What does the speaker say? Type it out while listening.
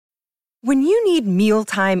When you need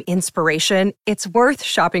mealtime inspiration, it's worth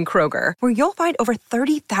shopping Kroger, where you'll find over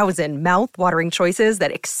 30,000 mouth-watering choices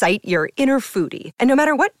that excite your inner foodie. And no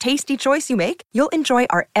matter what tasty choice you make, you'll enjoy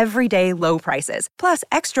our everyday low prices, plus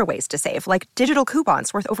extra ways to save, like digital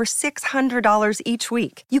coupons worth over $600 each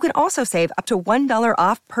week. You can also save up to $1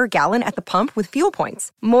 off per gallon at the pump with fuel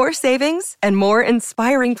points. More savings and more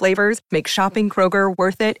inspiring flavors make shopping Kroger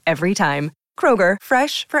worth it every time. Kroger,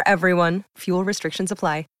 fresh for everyone. Fuel restrictions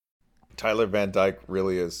apply. Tyler Van Dyke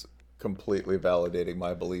really is completely validating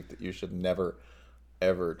my belief that you should never,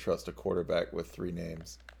 ever trust a quarterback with 3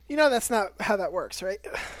 names. You know that's not how that works, right?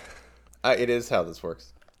 It is how this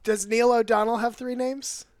works. Does Neil O'Donnell have 3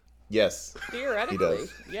 names? Yes. Theoretically, he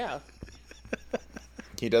does. Yeah.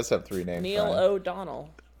 He does have 3 names. Neil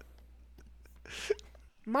O'Donnell.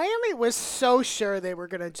 Miami was so sure they were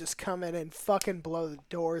going to just come in and fucking blow the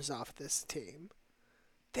doors off this team.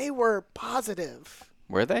 They were positive.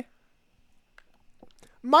 Were they?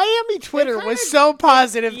 Miami Twitter was so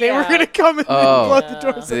positive they were going to come in and blow the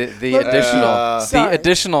doors off. The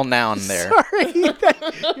additional noun there. Sorry.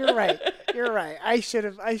 You're right. You're right. I should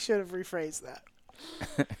have rephrased that.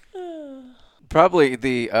 Probably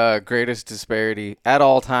the greatest disparity at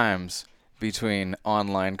all times between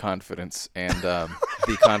online confidence and the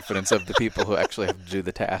confidence of the people who actually have to do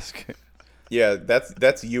the task. Yeah, that's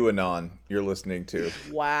UAnon you're listening to.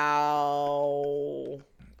 Wow.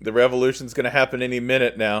 The revolution's going to happen any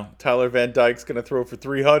minute now. Tyler Van Dyke's going to throw for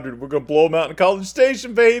 300. We're going to blow him out in College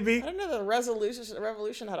Station, baby. I don't know the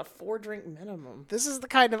revolution had a 4-drink minimum. This is the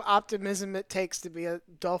kind of optimism it takes to be a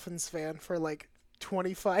Dolphins fan for like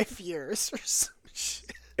 25 years or some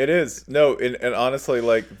shit. It is. No, and honestly,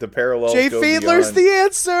 like, the parallels Jay go Fiedler's beyond. the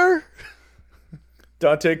answer.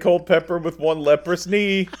 Dante Culpepper with 1 leprous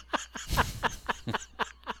knee.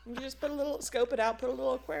 You just scope it out, put a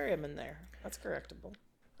little aquarium in there. That's correctable.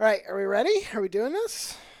 All right, are we ready? Are we doing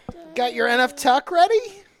this? Got your NF Tuck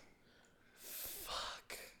ready?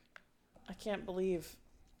 Fuck. I can't believe.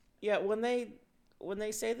 Yeah, when they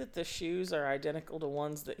say that the shoes are identical to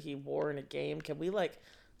ones that he wore in a game, can we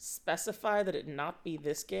specify that it not be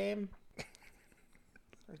this game?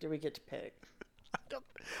 Or do we get to pick?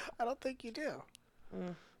 I don't think you do.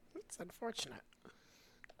 It's unfortunate.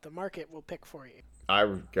 The market will pick for you.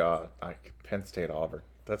 Penn State Auburn.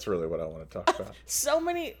 That's really what I want to talk about.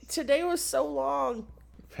 Today was so long.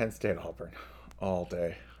 Penn State Auburn. All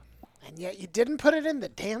day. And yet you didn't put it in the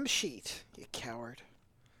damn sheet, you coward.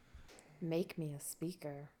 Make me a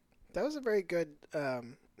speaker. That was a very good,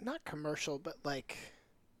 not commercial, but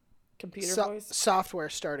computer voice? Software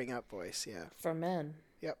starting up voice, yeah. For men.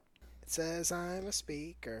 Yep. It says, I'm a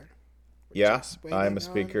speaker. Yeah, I'm a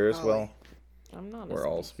speaker as well. I'm not We're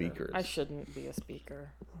all speakers. I shouldn't be a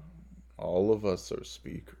speaker. All of us are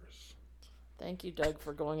speakers. Thank you, Doug,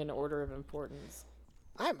 for going in order of importance.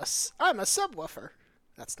 I'm a subwoofer.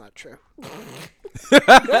 That's not true.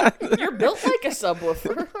 You're built like a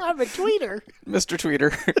subwoofer. I'm a tweeter. Mr.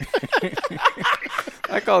 Tweeter.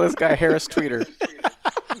 I call this guy Harris Tweeter.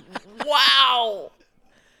 Wow.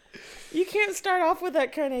 You can't start off with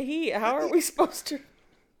that kind of heat. How are we supposed to?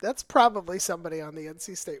 That's probably somebody on the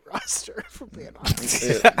NC State roster, if we're being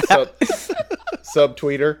honest.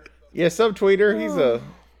 Subtweeter. Yeah, Subtweeter.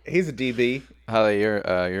 He's a DB. Holly,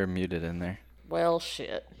 you're muted in there. Well,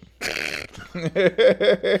 shit.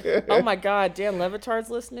 Oh my God, Dan Levitard's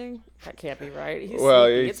listening? That can't be right. He's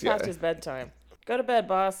sleeping. It's past his bedtime. Go to bed,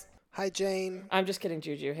 boss. Hi, Jane. I'm just kidding,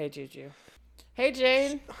 Juju. Hey, Juju. Hey,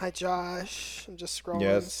 Jane. Hi, Josh. I'm just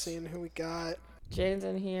scrolling, seeing who we got. Jane's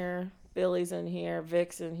in here. Billy's in here.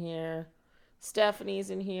 Vic's in here. Stephanie's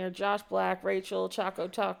in here. Josh Black, Rachel, Choco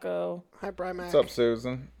Taco. Hi, Brymac. What's up,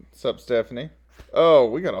 Susan? What's up, Stephanie? Oh,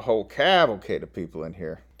 we got a whole cavalcade of people in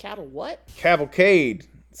here. Cattle what? Cavalcade.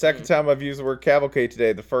 Second time I've used the word cavalcade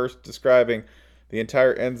today. The first describing the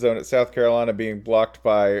entire end zone at South Carolina being blocked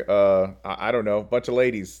by, I don't know, a bunch of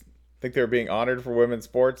ladies. I think they were being honored for women's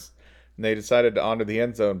sports, and they decided to honor the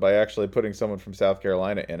end zone by actually putting someone from South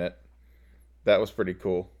Carolina in it. That was pretty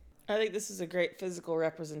cool. I think this is a great physical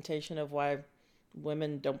representation of why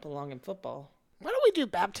women don't belong in football. Why don't we do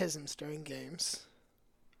baptisms during games?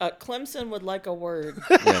 Clemson would like a word.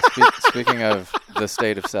 Yeah, speaking of the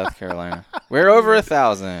state of South Carolina, we're over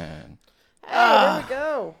 1,000. There we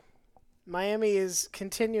go. Miami is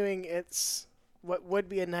continuing its what would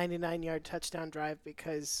be a 99-yard touchdown drive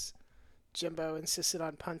because Jimbo insisted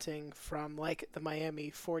on punting from the Miami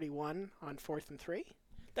 41 on 4th and 3.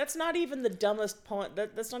 That's not even the dumbest punt.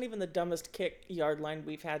 That's not even the dumbest kick yard line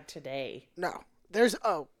we've had today. No. There's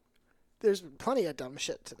plenty of dumb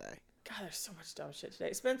shit today. God, there's so much dumb shit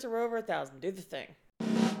today. Spencer, we're over 1,000. Do the thing.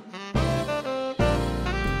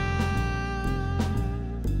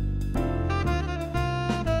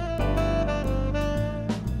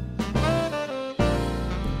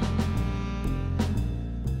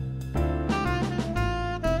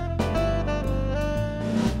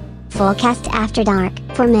 Fullcast After Dark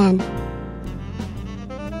for men.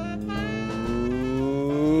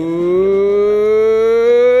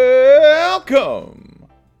 Welcome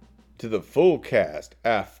to the Full Cast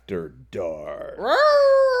After Dark.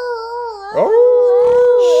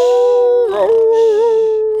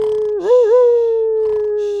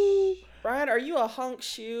 Brian, are you a honk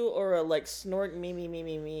shoe or a snort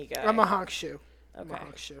me guy? I'm a honk shoe. Okay.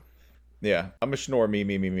 Yeah, I'm a snore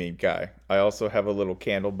me guy. I also have a little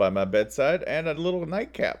candle by my bedside and a little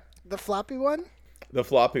nightcap. The floppy one? The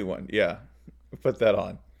floppy one, yeah. Put that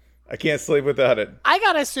on. I can't sleep without it. I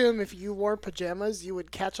gotta assume if you wore pajamas, you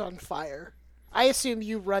would catch on fire. I assume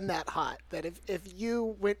you run that hot, that if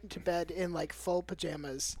you went to bed in full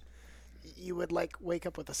pajamas, you would wake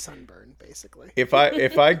up with a sunburn, basically. If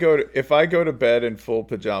I go to bed in full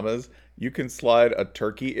pajamas, you can slide a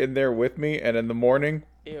turkey in there with me, and in the morning,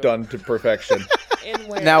 done to perfection. In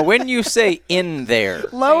where? Now, when you say in there,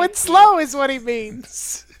 Low and slow is what he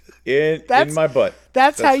means. In my butt.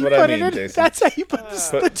 That's how you what I put mean, it in. Jason. That's how you put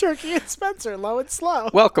the turkey in Spencer. Low and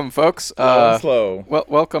slow. welcome, folks. Slow and slow.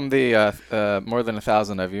 Welcome the more than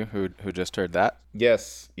 1,000 of you who just heard that.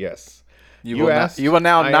 Yes. You You will asked, you will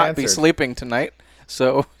now I not be answered. sleeping tonight,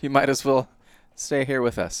 so you might as well stay here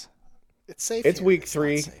with us. It's safe. It's here. week It's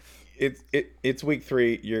 3. not safe. It's week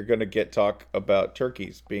 3. You're gonna get talk about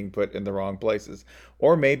turkeys being put in the wrong places,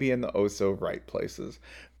 or maybe in the oh so right places.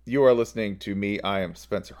 You are listening to me. I am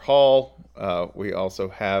Spencer Hall. We also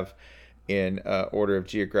have, in order of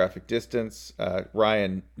geographic distance,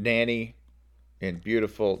 Ryan Nanny in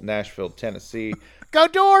beautiful Nashville, Tennessee. Go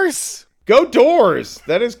Doors! Go Doors!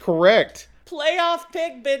 That is correct. Playoff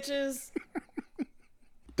pick, bitches.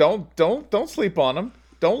 Don't sleep on them.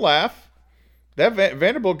 Don't laugh. That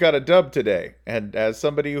Vanderbilt got a dub today, and as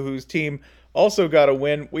somebody whose team also got a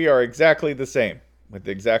win, we are exactly the same, with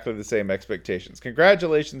exactly the same expectations.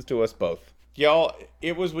 Congratulations to us both, y'all.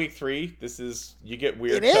 It was week 3. You get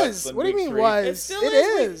weird. It cuts is. on What do you week mean 3. was? It still It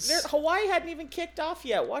is. is. Hawaii hadn't even kicked off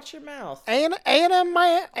yet. Watch your mouth. A&M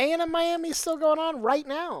Miami is still going on right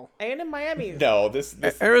now. And in Miami. No, this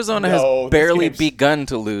Arizona no, has barely this game's- begun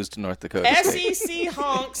to lose to North Dakota State. SEC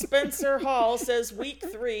honk Spencer Hall says week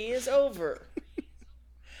 3 is over.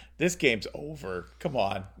 This game's over. Come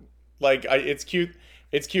on, it's cute.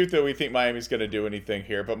 It's cute that we think Miami's going to do anything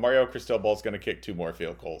here, but Mario Cristobal's going to kick 2 more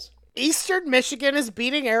field goals. Eastern Michigan is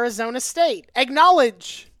beating Arizona State.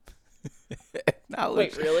 Acknowledge.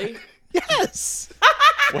 Acknowledge, Wait, really? Yes.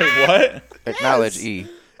 Wait, what? acknowledge Yes. E.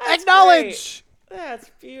 Acknowledge.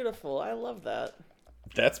 That's beautiful. I love that.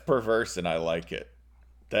 That's perverse, and I like it.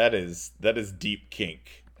 That is deep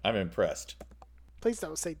kink. I'm impressed. Please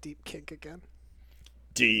don't say deep kink again.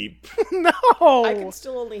 Deep. No. I can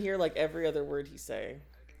still only hear every other word he's saying.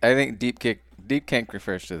 I think deep kink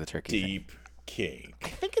refers to the turkey thing. Deep kink. I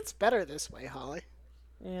think it's better this way, Holly.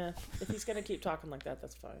 Yeah, if he's gonna keep talking like that,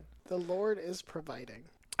 that's fine. The Lord is providing.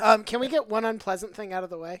 Can we get one unpleasant thing out of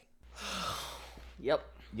the way? Yep.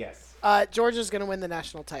 Yes. Georgia's going to win the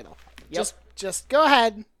national title. Yep. Just go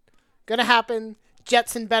ahead. Going to happen.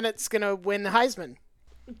 Jetson Bennett's going to win the Heisman.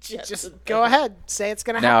 Just go ahead. Say it's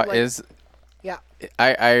going to Now, happen. Yeah.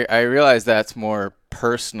 I realize that's more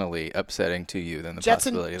personally upsetting to you than the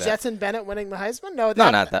Jetson possibility that Jetson Bennett winning the Heisman? No,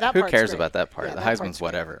 not that. Who part's cares great. about that part? Yeah, The that Heisman's part's great.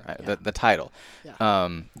 whatever. Yeah. The title. Yeah.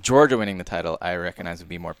 Georgia winning the title, I recognize would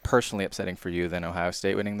be more personally upsetting for you than Ohio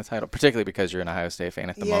State winning the title, particularly because you're an Ohio State fan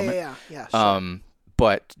at the moment. Yeah. Sure.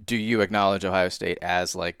 But do you acknowledge Ohio State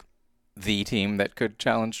as the team that could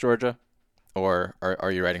challenge Georgia, or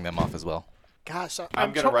are you writing them off as well? Gosh,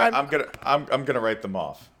 I'm gonna write them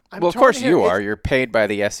off. Well, of course you are. You're paid by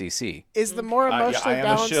the SEC. Is the more emotionally I am a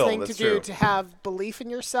balanced shill, thing to that's do true. to have belief in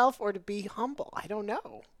yourself or to be humble? I don't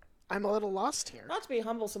know. I'm a little lost here. Not to be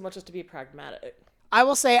humble so much as to be pragmatic. I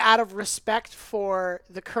will say, out of respect for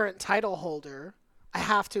the current title holder, I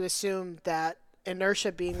have to assume that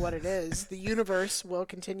inertia being what it is, the universe will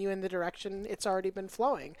continue in the direction it's already been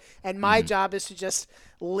flowing. And my job is to just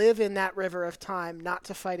live in that river of time, not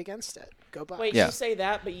to fight against it. Go Bucks. Wait, Yeah. you say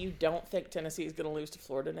that, but you don't think Tennessee is going to lose to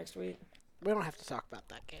Florida next week? We don't have to talk about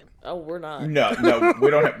that game. Oh, we're not. No, we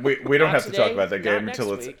don't. We don't Not have to talk today, about that not game next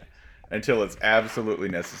until week. it's absolutely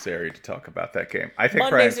necessary to talk about that game. I think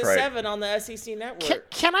Mondays Brian's at right. 7 on the SEC Network.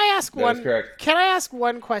 Can I ask That is one? correct. Can I ask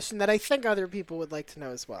one question that I think other people would like to know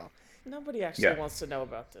as well? Nobody actually Yeah. wants to know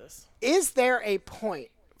about this. Is there a point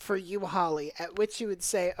for you, Holly, at which you would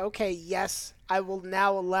say, okay, yes, I will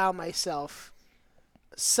now allow myself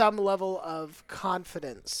some level of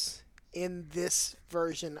confidence in this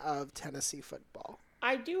version of Tennessee football?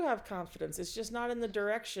 I do have confidence. It's just not in the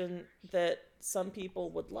direction that some people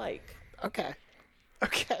would like. Okay.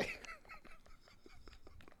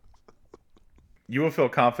 You will feel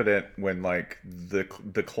confident when like the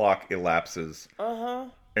clock elapses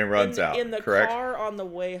and runs out. In the correct? car on the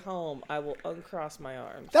way home, I will uncross my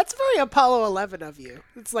arms. That's very Apollo 11 of you.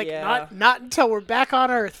 It's like, Yeah. not until we're back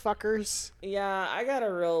on Earth, fuckers. Yeah,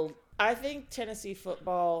 I think Tennessee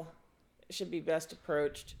football should be best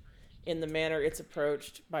approached in the manner it's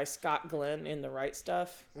approached by Scott Glenn in The Right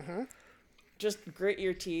Stuff. Mm-hmm. Just grit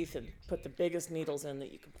your teeth and put the biggest needles in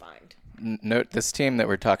that you can find. Note this team that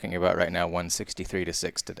we're talking about right now won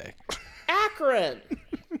 63-6 today. Akron.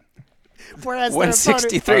 Whereas Won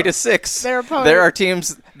 63-6. their opponent-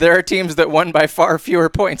 There are teams that won by far fewer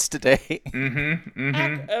points today.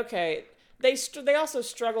 Okay. They also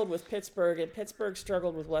struggled with Pittsburgh, and Pittsburgh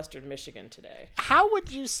struggled with Western Michigan today. How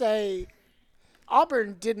would you say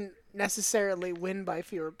Auburn didn't necessarily win by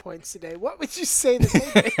fewer points today? What would you say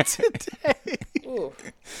that they did today? Ooh.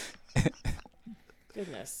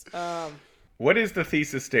 Goodness. What is the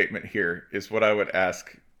thesis statement here is what I would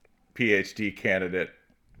ask PhD candidate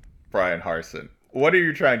Brian Harson. What are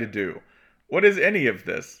you trying to do? What is any of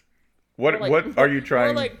this? What are you trying?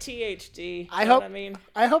 More like THD. I you know hope. what I mean?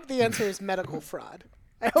 I hope the answer is medical fraud.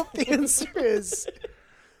 I hope the answer is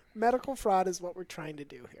medical fraud is what we're trying to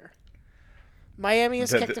do here. Miami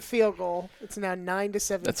has kicked a field goal. It's now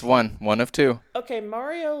 9-17. That's one of two. Okay,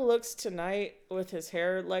 Mario looks tonight with his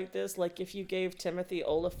hair like this, like if you gave Timothy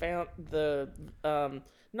Oliphant the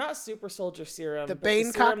not super soldier serum, The but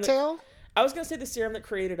Bane serum cocktail? I was gonna say the serum that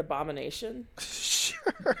created Abomination.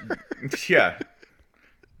 Sure. Yeah.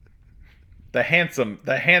 The handsome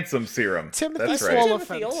serum. Timothy That's right. Swallow-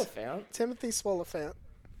 Timothy Oliphant. Timothy Swoliphant.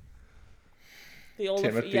 The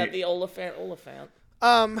Oliphant.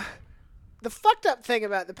 The fucked up thing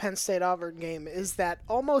about the Penn State Auburn game is that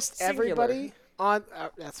almost Singular. everybody on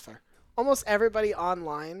that's fair. Almost everybody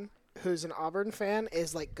online who's an Auburn fan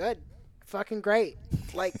is like, good, fucking great.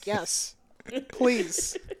 Like, yes,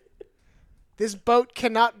 please. This boat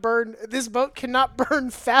cannot burn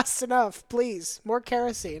fast enough. Please, more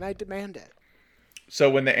kerosene. I demand it. So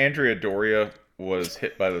when the Andrea Doria was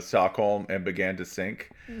hit by the Stockholm and began to sink,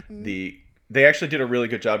 they actually did a really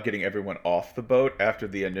good job getting everyone off the boat after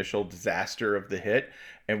the initial disaster of the hit.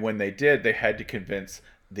 And when they did, they had to convince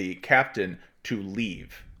the captain to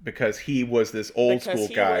leave because he was this old school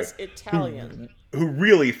guy was Italian. who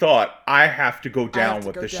really thought, I have to go I down have to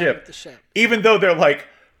with go the down ship. with the ship. Even though they're like,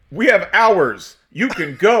 we have hours. You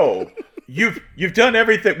can go. You've done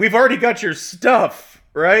everything. We've already got your stuff,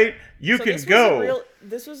 right? You So can this go.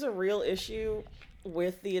 This was a real issue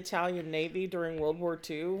with the Italian Navy during World War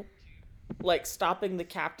II, like stopping the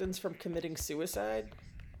captains from committing suicide.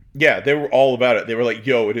 Yeah, they were all about it. They were like,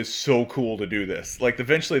 yo, it is so cool to do this. Like,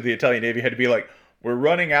 eventually the Italian Navy had to be like, we're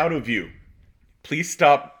running out of you. Please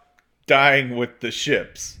stop dying with the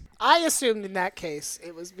ships. I assumed in that case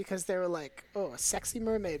it was because they were like, oh, a sexy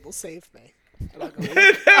mermaid will save me. And I'll go live.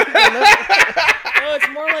 No, it's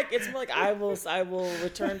more like I will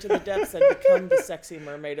return to the depths and become the sexy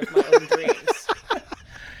mermaid of my own dreams.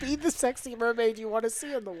 Be the sexy mermaid you want to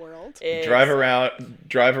see in the world. Drive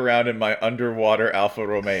around in my underwater Alfa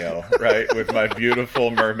Romeo, right? With my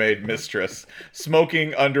beautiful mermaid mistress.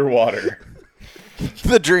 Smoking underwater.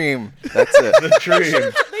 The dream. That's it. The dream.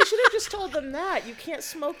 They should have just told them that. You can't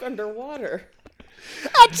smoke underwater.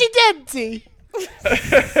 Accidenti!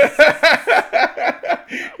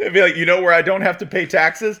 They'd be like, you know where I don't have to pay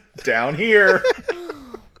taxes? Down here.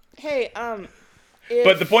 Hey,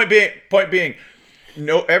 But the point being,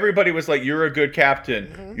 no, everybody was like, you're a good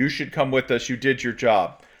captain. You should come with us. You did your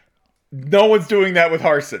job. No one's doing that with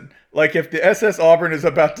Harson. Like, if the SS Auburn is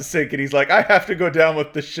about to sink and he's like, I have to go down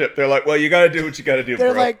with the ship, they're like, well, you got to do what you got to do,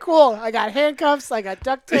 They're bro. like, cool, I got handcuffs, I got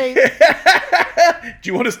duct tape, Do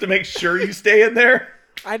you want us to make sure you stay in there?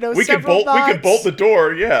 I know We can several bolt. We can knots. bolt the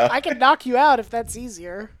door. Yeah. I can knock you out if that's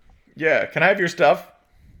easier. Yeah. Can I have your stuff?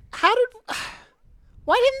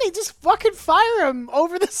 Why didn't they just fucking fire him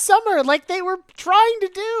over the summer like they were trying to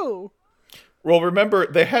do? Well, remember,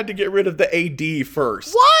 they had to get rid of the AD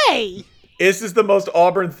first. Why? This is the most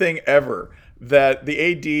Auburn thing ever. That the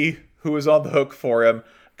AD who was on the hook for him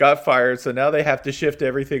got fired, so now they have to shift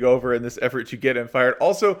everything over in this effort to get him fired.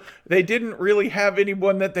 Also, they didn't really have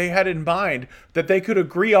anyone that they had in mind that they could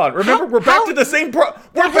agree on. Remember, we're back to the same problem.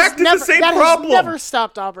 That has never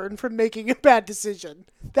stopped Auburn from making a bad decision.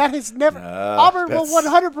 That has never. Auburn will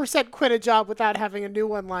 100% quit a job without having a new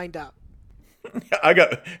one lined up.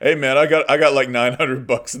 Hey man, I got like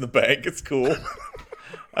 $900 in the bank. It's cool.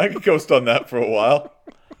 I can coast on that for a while.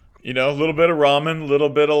 You know, a little bit of ramen, a little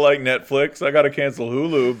bit of like Netflix. I got to cancel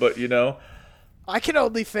Hulu, but you know. I can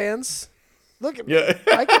OnlyFans. Look at me. Yeah.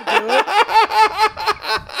 I can do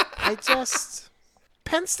it.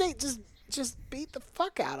 Penn State just just beat the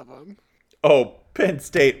fuck out of them. Oh, Penn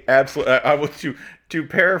State, absolutely. I want to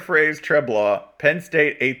paraphrase Treblaw. Penn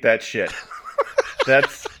State ate that shit.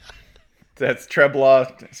 That's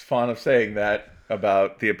Treblaw is fond of saying that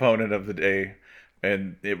about the opponent of the day,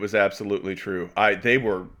 and it was absolutely true. They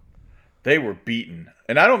were beaten,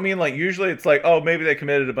 and I don't mean like usually it's like, oh, maybe they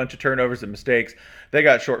committed a bunch of turnovers and mistakes. They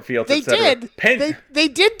got short fields. They did. They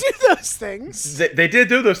did do those things. They did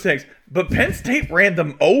do those things, but Penn State ran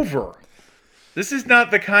them over. This is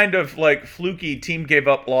not the kind of like fluky team gave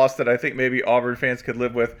up loss that I think maybe Auburn fans could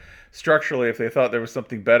live with structurally if they thought there was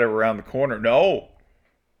something better around the corner. No,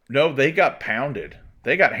 they got pounded.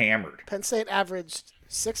 They got hammered. Penn State averaged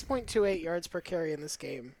 6.28 yards per carry in this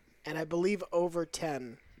game, and I believe over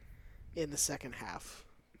 10 in the second half.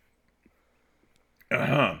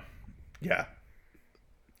 Yeah.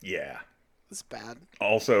 It's bad.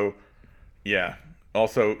 Also,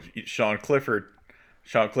 Sean Clifford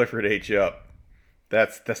ate you up.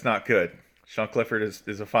 That's not good. Sean Clifford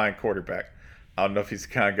is a fine quarterback. I don't know if he's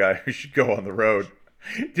the kind of guy who should go on the road.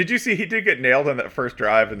 Did you see he did get nailed on that first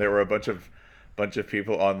drive, and there were a bunch of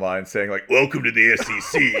people online saying like, "Welcome to the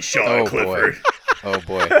SEC, Sean Clifford." Oh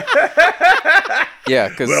boy. Yeah,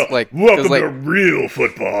 because welcome to real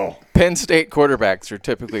football. Penn State quarterbacks are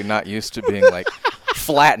typically not used to being like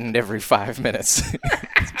flattened every 5 minutes.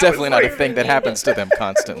 It's definitely not a thing that happens to them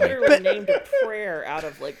constantly. Literally named a prayer out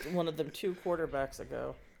of like one of them 2 quarterbacks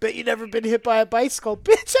ago. Bet you never been hit by a bicycle.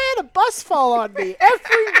 Bitch, I had a bus fall on me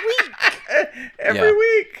every week. Every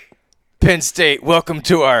week. Penn State, welcome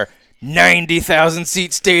to our 90,000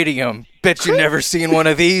 seat stadium. Bet you never seen one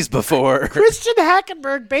of these before. Christian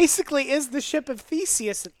Hackenberg basically is the ship of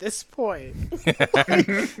Theseus at this point.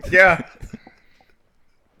 Yeah.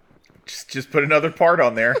 Just put another part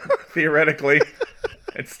on there. Theoretically,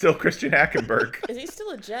 it's still Christian Hackenberg. Is he still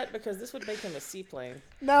a Jet? Because this would make him a seaplane.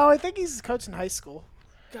 No, I think he's coaching high school.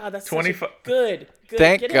 God, that's 25 good.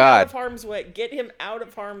 Thank Get him God. out of harm's way. Get him out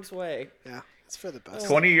of harm's way. Yeah, it's for the best.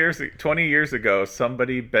 20 years ago,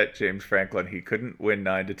 somebody bet James Franklin he couldn't win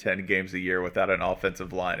 9 to 10 games a year without an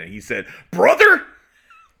offensive line, and he said, "Brother,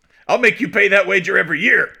 I'll make you pay that wager every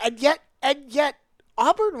year." And yet,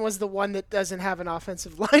 Auburn was the one that doesn't have an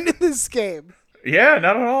offensive line in this game. Yeah,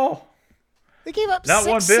 not at all. They gave up Not 6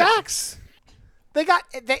 one bit. sacks. They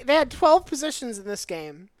had 12 possessions in this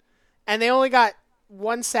game, and they only got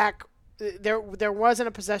 1 sack. There wasn't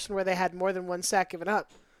a possession where they had more than 1 sack given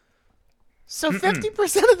up. So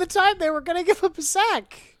 50% of the time they were going to give up a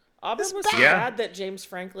sack. Auburn was sad that James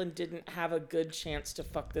Franklin didn't have a good chance to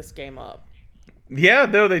fuck this game up. Yeah,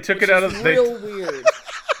 no, they took it out of real weird.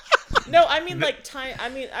 No, I mean like time. I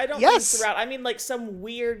mean I don't mean throughout. I mean like some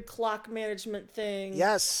weird clock management thing.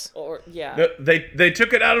 Yes. Or yeah. They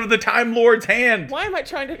took it out of the Time Lord's hand. Why am I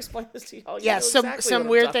trying to explain this to y'all? Yeah, some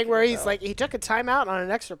weird thing where he's about. like he took a timeout on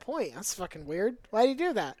an extra point. That's fucking weird. Why did he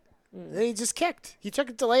do that? Then he just kicked. He took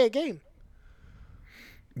a delay a game.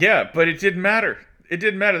 Yeah, but it didn't matter. It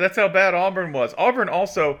didn't matter. That's how bad Auburn was. Auburn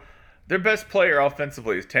also, their best player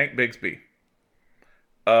offensively is Tank Bigsby.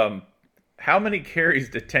 How many carries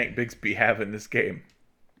did Tank Bigsby have in this game?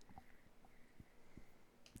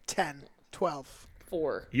 10, 12.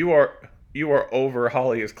 4. You are over.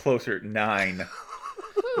 Holly is closer. 9.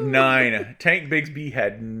 9. Tank Bigsby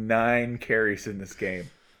had 9 carries in this game.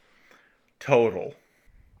 Total.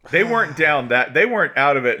 They weren't down that. They weren't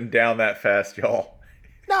out of it and down that fast, y'all.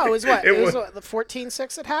 No, it was what? It was what, the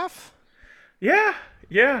 14-6 at half? Yeah.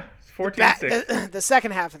 14-6. The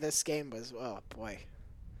second half of this game was, oh boy.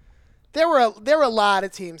 There were a lot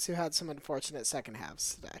of teams who had some unfortunate second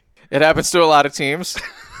halves today. It happens to a lot of teams.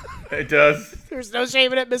 It does. There's no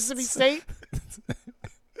shame in it, Mississippi State.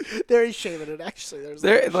 There is shame in it, actually.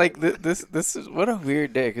 This is what a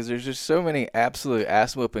weird day because there's just so many absolute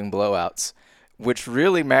ass whooping blowouts, which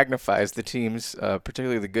really magnifies the teams,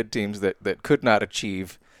 particularly the good teams that could not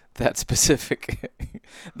achieve that specific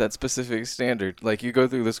standard. Like you go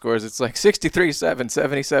through the scores, it's like 63-7,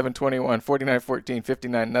 77-21, 49-14,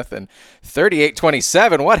 59-0,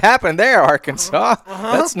 38-27. What happened there, Arkansas?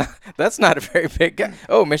 That's not a very big gap.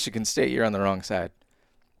 Oh, Michigan State, you're on the wrong side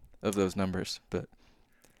of those numbers. But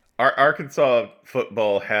Arkansas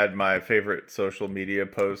football had my favorite social media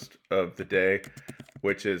post of the day,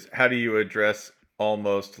 which is how do you address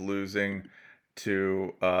almost losing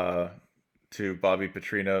to Bobby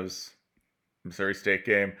Petrino's Missouri State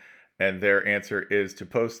game, and their answer is to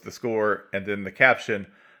post the score and then the caption,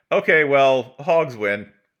 okay, well, Hogs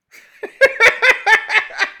win.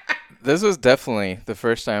 This was definitely the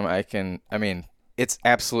first time it's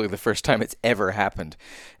absolutely the first time it's ever happened.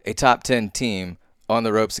 A top 10 team on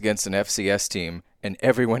the ropes against an FCS team and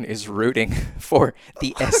everyone is rooting for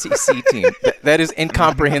the SEC team. That is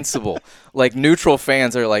incomprehensible. Like, neutral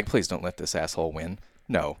fans are like, please don't let this asshole win.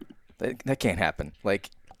 No, that can't happen. Like,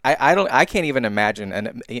 I can't even imagine.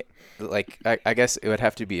 And like, I guess it would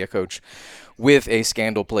have to be a coach with a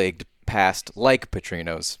scandal-plagued past like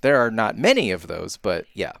Petrino's. There are not many of those, but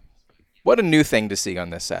yeah, what a new thing to see on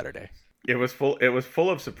this Saturday. It was full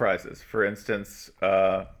of surprises. For instance,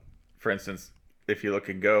 if you look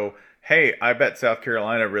and go, hey, I bet South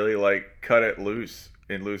Carolina really cut it loose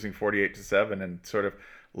in losing 48-7 and sort of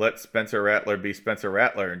let Spencer Rattler be Spencer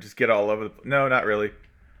Rattler and just get all over no, not really.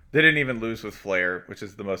 They didn't even lose with flair, which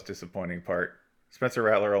is the most disappointing part. Spencer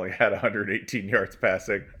Rattler only had 118 yards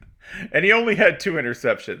passing, and he only had 2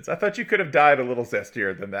 interceptions. I thought you could have died a little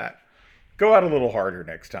zestier than that. Go out a little harder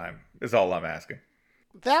next time, is all I'm asking.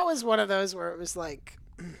 That was one of those where it was like,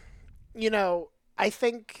 I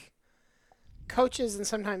think coaches and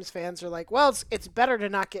sometimes fans are like, well, it's better to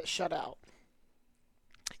not get shut out.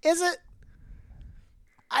 Is it?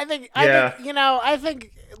 I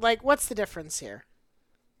think, what's the difference here?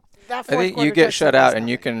 I think you get shut out and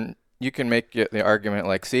you can make the argument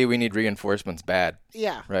like, see, we need reinforcements bad.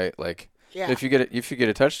 Yeah. Right? Like, yeah. If you get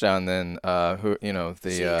a touchdown, then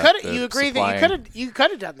you agree that you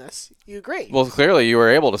could have done this. You agree. Well, clearly you were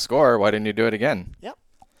able to score. Why didn't you do it again? Yep.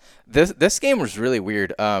 This game was really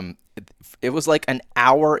weird. It was like an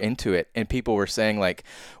hour into it, and people were saying like,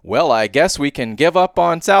 well, I guess we can give up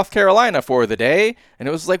on South Carolina for the day. And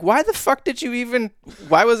it was like, why the fuck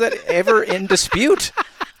why was that ever in dispute?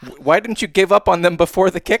 Why didn't you give up on them before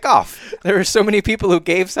the kickoff? There were so many people who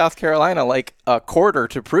gave South Carolina like a quarter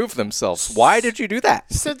to prove themselves. Why did you do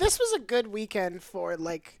that? So this was a good weekend for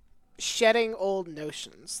shedding old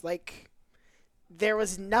notions. There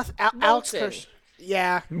was nothing. Alex Kirshner.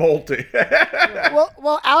 Yeah. Molty.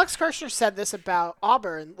 well, Alex Kirshner said this about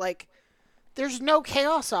Auburn. There's no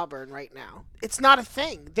chaos Auburn right now. It's not a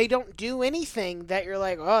thing. They don't do anything that you're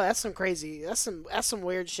like, oh, that's some crazy. That's some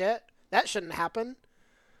weird shit. That shouldn't happen.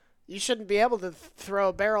 You shouldn't be able to throw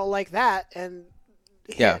a barrel like that and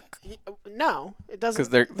yeah. No, it doesn't.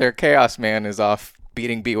 Because their chaos man is off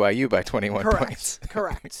beating BYU by 21 points.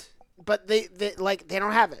 Correct. But they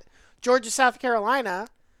don't have it. Georgia, South Carolina,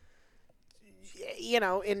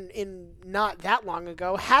 in not that long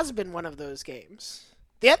ago, has been one of those games.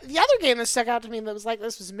 The other game that stuck out to me that was like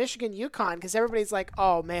this was Michigan UConn, because everybody's like,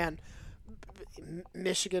 oh man,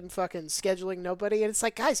 Michigan fucking scheduling nobody, and it's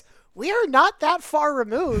like, guys, we are not that far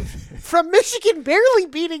removed from Michigan barely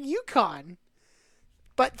beating UConn.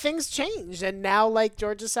 But things changed, and now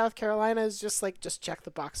Georgia, South Carolina is just check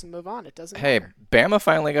the box and move on. It doesn't matter. Bama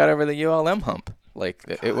finally got over the ULM hump.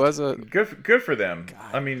 It was a good for them.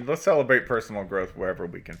 God. I mean, let's celebrate personal growth wherever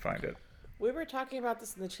we can find it. We were talking about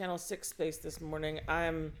this in the Channel 6 space this morning.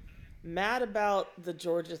 I'm mad about the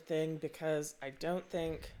Georgia thing because I don't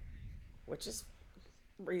think, which is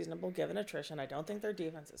reasonable given attrition, I don't think their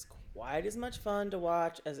defense is quite as much fun to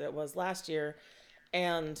watch as it was last year,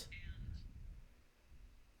 and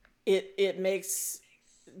it makes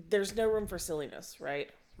there's no room for silliness, right?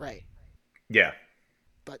 Right. Yeah.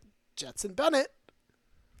 But Jetson Bennett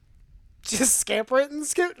just scampering and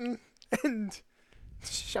scooting and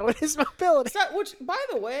showing his mobility. Which, by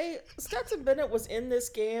the way, Stetson Bennett was in this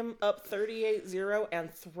game up 38-0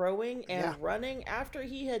 and throwing and running after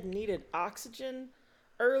he had needed oxygen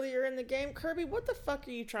earlier in the game. Kirby, what the fuck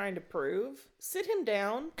are you trying to prove? Sit him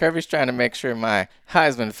down. Kirby's trying to make sure my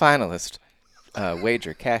Heisman finalist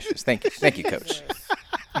wager cashes. Thank you, Coach.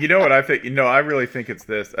 You know what I think? I really think it's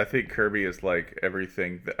this. I think Kirby is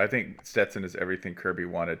everything. I think Stetson is everything Kirby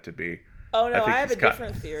wanted to be. Oh no, I have a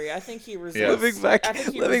different theory. I think he resents.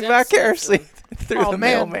 Living vicariously through the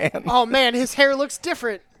mailman. Oh man, his hair looks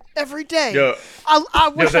different every day. Yo, I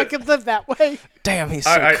wish I could live that way. Damn, he's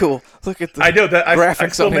so cool. Look at the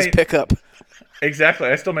graphics on his pickup. Exactly.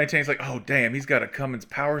 I still maintain it's oh damn, he's got a Cummins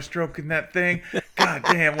Power Stroke in that thing. God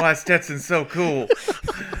damn, why is Stetson so cool?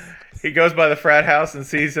 He goes by the frat house and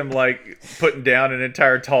sees him putting down an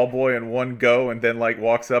entire tall boy in one go, and then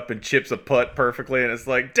walks up and chips a putt perfectly, and it's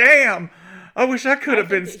damn, I wish I could have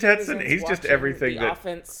been Stetson. He's just everything that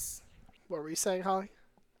offense. What were you saying, Holly?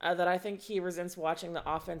 That I think he resents watching the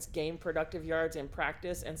offense gain productive yards in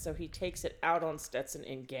practice, and so he takes it out on Stetson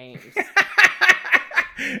in games.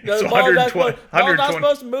 It's ball's not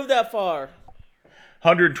supposed to move that far.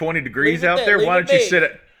 120 degrees out there.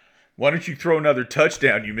 Why don't you throw another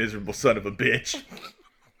touchdown, you miserable son of a bitch?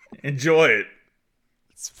 Enjoy it.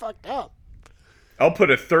 It's fucked up. I'll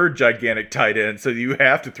put a third gigantic tight end so you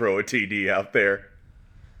have to throw a TD out there.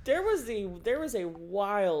 There was a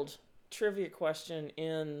wild trivia question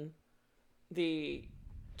in the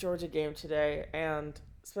Georgia game today, and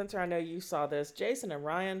Spencer, I know you saw this. Jason and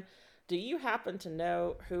Ryan, do you happen to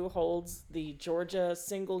know who holds the Georgia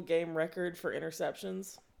single game record for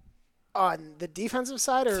interceptions? On the defensive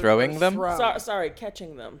side or Throwing them? Sorry,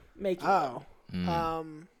 catching them, making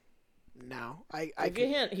them. No. I give you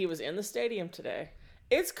a hint. He was in the stadium today.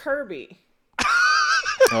 It's Kirby.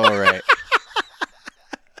 All right.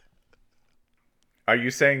 Are you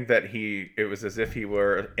saying that it was as if he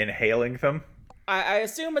were inhaling them? I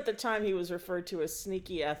assume at the time he was referred to as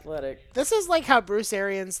sneaky athletic. This is like how Bruce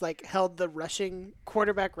Arians held the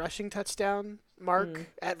quarterback rushing touchdown mark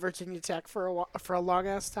at Virginia Tech for a long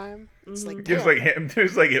ass time. It's like It was like him. It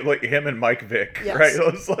was like him and Mike Vick, Yes. right?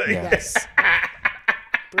 It was like yes.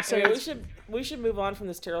 Bruce Anyway, Arians, we should move on from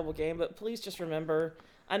this terrible game, but please just remember,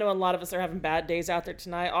 I know a lot of us are having bad days out there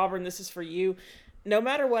tonight. Auburn, this is for you. No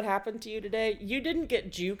matter what happened to you today, you didn't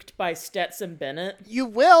get juked by Stetson Bennett. you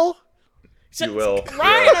will. you will.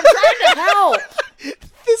 Ryan, I'm trying to help.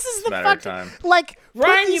 This is the matter of fucking time.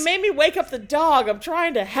 Ryan, you made me wake up the dog. I'm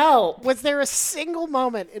trying to help. Was there a single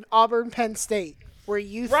moment in Auburn Penn State where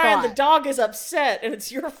you Ryan, thought the dog is upset, and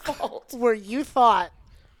it's your fault.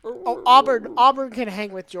 Auburn can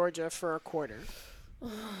hang with Georgia for a quarter?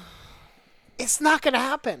 It's not going to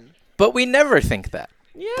happen. But we never think that.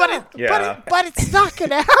 Yeah. But it's not going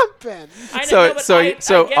to happen. I So- know, but so- I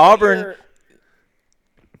so get Auburn- what you're-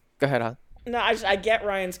 Go ahead, Hon. No, I get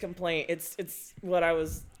Ryan's complaint. It's what I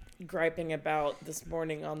was griping about this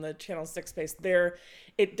morning on the Channel 6 space.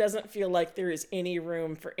 It doesn't feel like there is any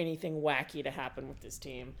room for anything wacky to happen with this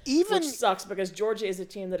team. Even- which sucks because Georgia is a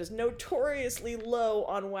team that is notoriously low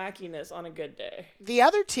on wackiness on a good day. The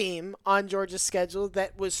other team on Georgia's schedule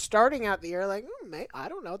that was starting out the year I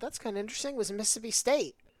don't know, that's kind of interesting, was Mississippi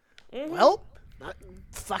State. Well,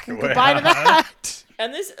 fucking goodbye to that.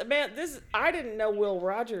 And I didn't know Will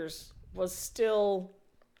Rogers was still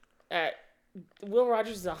Will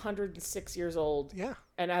Rogers is 106 years old. Yeah.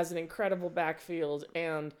 And has an incredible backfield.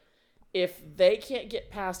 And if they can't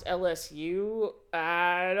get past LSU,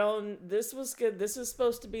 this was good. This is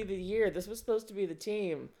supposed to be the year. This was supposed to be the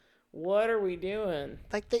team. What are we doing?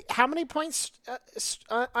 How many points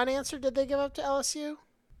unanswered did they give up to LSU?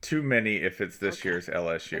 Too many if it's this year's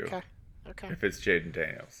LSU. Okay. If it's Jaden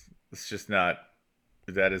Daniels. It's just not.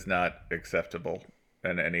 That is not acceptable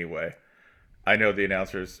in any way. I know the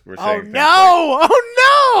announcers were saying. Oh no!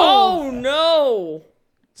 Oh no!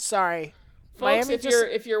 Sorry. Folks, Miami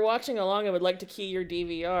if you're watching along and would like to key your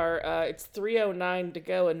DVR, it's 3:09 to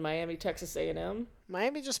go in Miami, Texas A&M.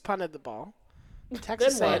 Miami just punted the ball.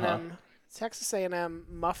 Texas Then what? Texas A&M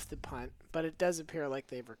muffed the punt, but it does appear like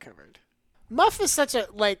they've recovered. Muff is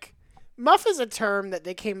muff is a term that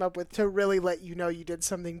they came up with to really let you know you did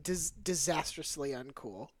something disastrously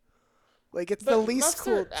uncool. It's the least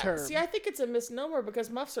cool term. See, I think it's a misnomer because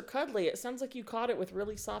muffs are cuddly. It sounds like you caught it with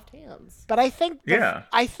really soft hands. But I think Yeah.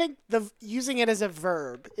 I think the using it as a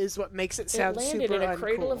verb is what makes it sound It landed super in a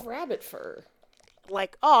cradle uncool. of rabbit fur.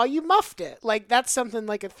 Oh, you muffed it. That's something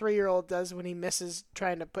like a 3-year-old does when he misses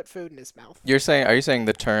trying to put food in his mouth. Are you saying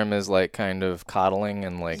the term is kind of coddling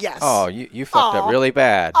and Yes. oh, you fucked up really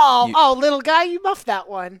bad. Little guy, you muffed that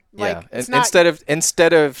one. Yeah. It's not,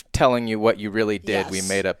 Instead of telling you what you really did, we Yes.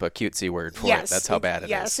 made up a cutesy word for it. That's how bad it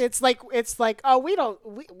is. Yes, it's we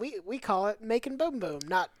call it making boom boom,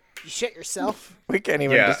 not you shit yourself. We can't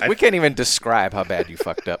even describe how bad you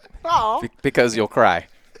fucked up Oh, because you'll cry.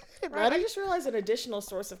 Right, I just realized an additional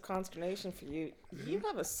source of consternation for you. You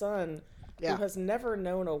have a son Yeah. who has never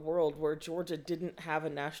known a world where Georgia didn't have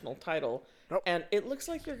a national title. Nope. And it looks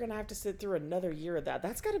like you're going to have to sit through another year of that.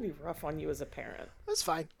 That's got to be rough on you as a parent. that's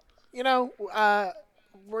fine.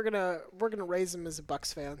 We're gonna raise him as a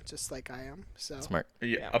Bucks fan, just like I am. So Smart.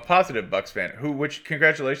 Yeah, a positive Bucks fan.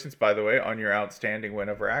 Congratulations, by the way, on your outstanding win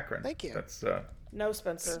over Akron. Thank you. That's No,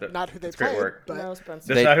 Spencer. not who they that's great played, work. but No,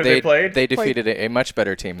 Spencer. That's not who they played? They defeated a much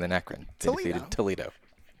better team than Akron. They Toledo. defeated Toledo.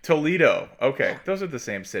 Toledo. Okay, those are the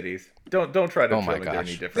same cities. Don't try to Oh tell my me they're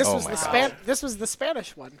any gosh. different. this was the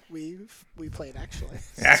Spanish one we played actually.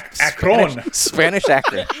 Akron. Spanish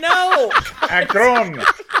Akron. No! Akron.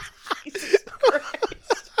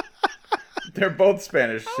 They're both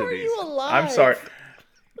Spanish How cities. are you alive? I'm sorry.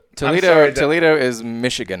 Toledo is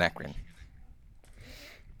Michigan Akron.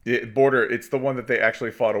 It's the one that they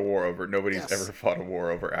actually fought a war over. Nobody's Yes. ever fought a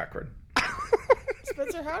war over Akron.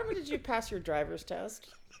 Spencer, how did you pass your driver's test?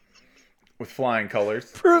 With flying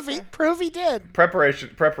colors. Prove he did.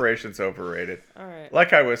 Preparation's overrated. All right.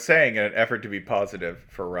 Like I was saying, in an effort to be positive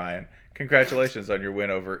for Ryan, congratulations on your win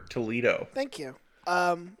over Toledo. Thank you.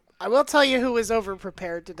 I will tell you who was over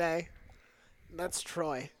prepared today. That's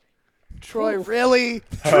Troy. Troy really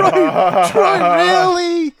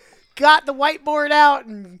got the whiteboard out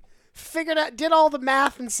and figured out, did all the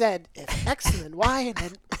math and said, if X and then Y and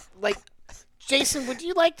then, like, Jason, would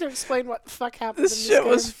you like to explain what the fuck happened This in this shit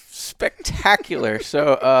game? was spectacular.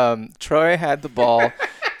 So Troy had the ball.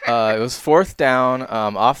 It was fourth down.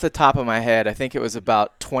 Off the top of my head, I think it was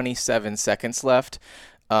about 27 seconds left.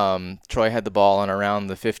 Troy had the ball on around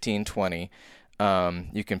the 15-20.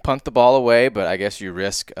 You can punt the ball away, but I guess you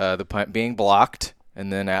risk the punt being blocked,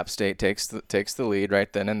 and then App State takes the lead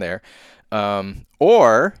right then and there.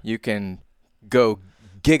 Or you can go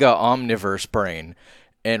giga omniverse brain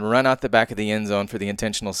and run out the back of the end zone for the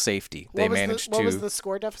intentional safety. They managed What was to. the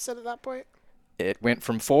score deficit at that point? It went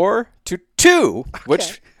from 4 to 2,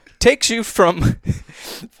 which takes you from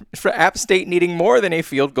App State needing more than a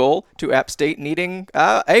field goal to App State needing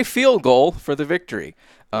a field goal for the victory.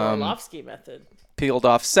 Orlovsky method. Peeled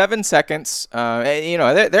off 7 seconds.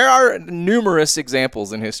 There are numerous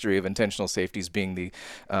examples in history of intentional safeties being the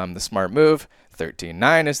smart move.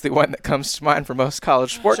 13-9 is the one that comes to mind for most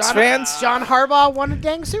college sports fans. John Harbaugh won a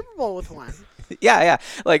dang Super Bowl with one. Yeah.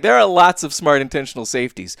 Like, there are lots of smart intentional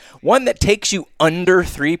safeties. One that takes you under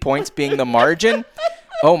 3 points being the margin.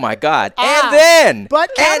 Oh, my God. And then.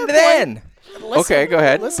 Listen, Okay, go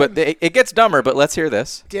ahead. listen. But it gets dumber, but let's hear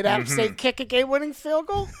this. Did App State kick a game-winning field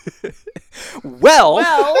goal? Well,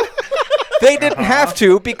 they didn't have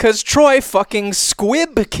to because Troy fucking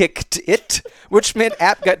squib kicked it, which meant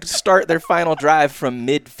App got to start their final drive from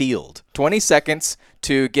midfield. 20 seconds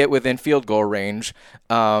to get within field goal range.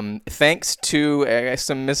 Thanks to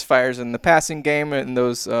some misfires in the passing game and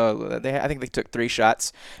those, I think they took 3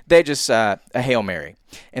 shots. They just a Hail Mary.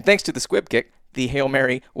 And thanks to the squib kick, the Hail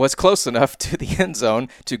Mary was close enough to the end zone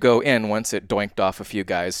to go in once it doinked off a few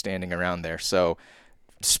guys standing around there. So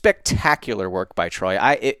spectacular work by Troy.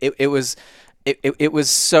 It was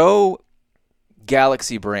so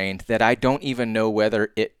galaxy brained that I don't even know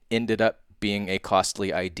whether it ended up being a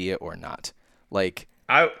costly idea or not. Like,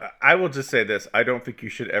 I will just say this. I don't think you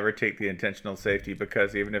should ever take the intentional safety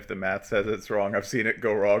because even if the math says it's wrong, I've seen it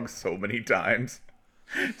go wrong so many times.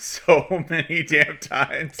 So many damn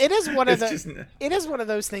times. It is one of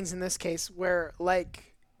those things in this case where,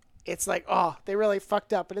 like, it's like, oh, they really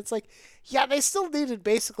fucked up. And it's like, yeah, they still needed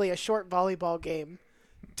basically a short volleyball game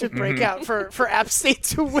to break out for App State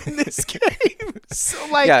to win this game. So,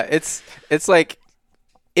 like, yeah, it's like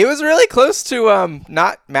it was really close to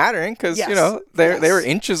not mattering because they were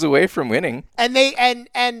inches away from winning. And they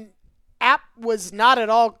and App was not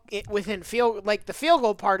at all within field, like the field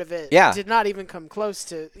goal part of it. Yeah. Did not even come close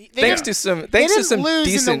to. Thanks to some lose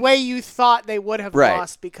decent in the way you thought they would have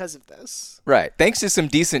lost because of this. Right. Thanks to some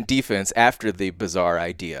decent defense after the bizarre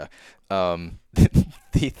idea. The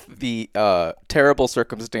terrible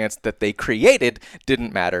circumstance that they created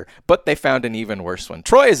didn't matter, but they found an even worse one.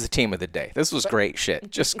 Troy is the team of the day. This was great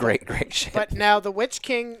shit. Just great shit. But now the Witch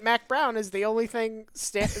King, Mac Brown, is the only thing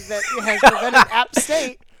that has prevented App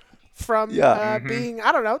State from being,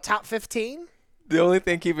 I don't know, top 15. The only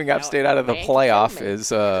thing keeping App State out of the playoff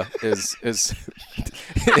is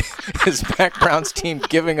Mac Brown's team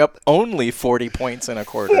giving up only 40 points in a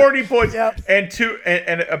quarter. 40 points,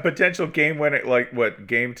 and a potential game winning,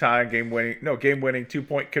 game winning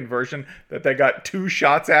 2-point conversion that they got 2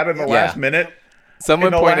 shots at in the last minute.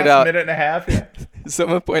 Someone pointed out minute and a half. Yeah.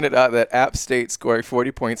 Someone pointed out that App State scoring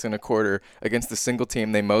 40 points in a quarter against the single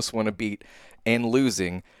team they most want to beat and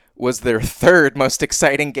losing was their 3rd most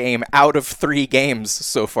exciting game out of 3 games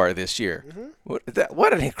so far this year. Mm-hmm.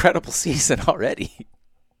 What an incredible season already.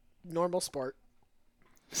 Normal sport.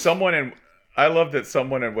 I love that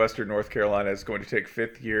someone in Western North Carolina is going to take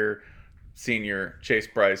 5th-year senior Chase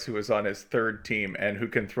Bryce, who is on his 3rd team and who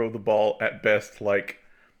can throw the ball at best like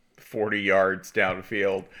 40 yards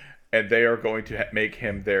downfield, and they are going to make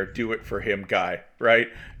him their do-it-for-him guy, right?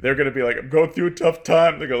 They're going to be like, I'm going through a tough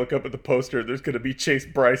time. They're going to look up at the poster. There's going to be Chase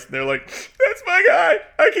Bryce, and they're like, that's my guy.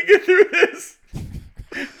 I can get through this.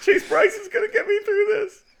 Chase Bryce is going to get me through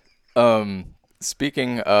this.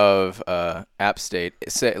 Speaking of App State,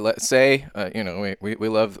 let's say we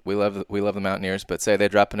love the Mountaineers, but say they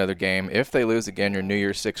drop another game. If they lose again, your New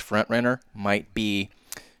Year's Six front runner might be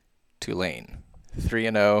Tulane.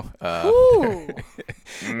 3-0.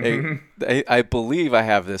 I believe I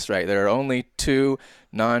have this right. There are only 2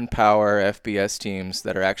 non-power FBS teams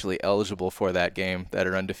that are actually eligible for that game that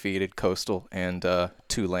are undefeated: Coastal and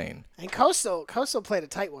Tulane. And Coastal played a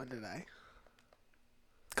tight one today.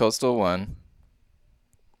 Coastal won.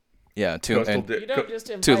 Yeah, you don't just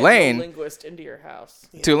invite Tulane, a linguist into your house.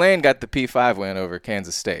 Yeah. Tulane got the P5 win over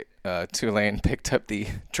Kansas State. Tulane picked up the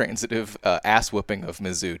transitive ass whooping of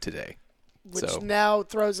Mizzou today. Which So now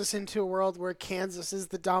throws us into a world where Kansas is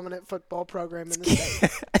the dominant football program in the state.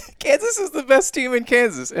 Kansas is the best team in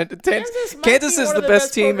Kansas, and Kansas might Kansas be is one the of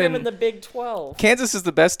best team program in the Big 12. Kansas is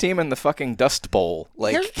the best team in the fucking Dust Bowl.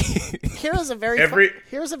 Like, Here's a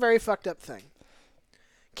very fucked up thing.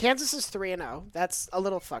 Kansas is 3-0. That's a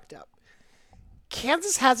little fucked up.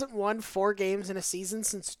 Kansas hasn't won 4 games in a season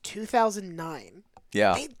since 2009.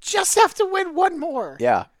 yeah, They just have to win one more.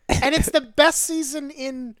 yeah. And it's the best season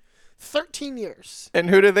in 13 years. And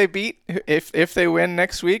who do they beat if they win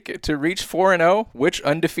next week to reach 4-0? Which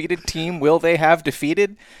undefeated team will they have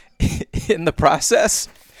defeated in the process?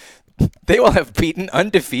 They will have beaten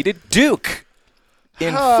undefeated Duke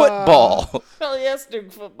in football. Hell yes,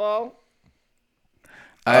 Duke football.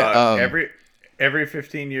 Every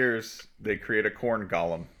 15 years, they create a corn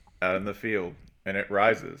golem out in the field, and it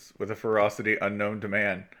rises with a ferocity unknown to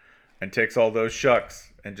man, and takes all those shucks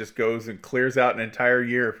and just goes and clears out an entire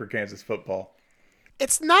year for Kansas football.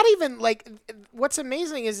 It's not even like, what's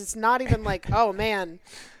amazing is it's not even like, oh man,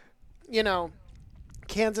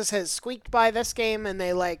 Kansas has squeaked by this game and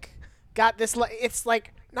they like got this. It's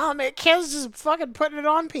like, no man, Kansas is fucking putting it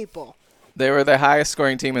on people. They were the highest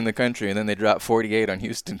scoring team in the country, and then they dropped 48 on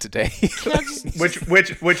Houston today. Which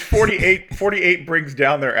 48 brings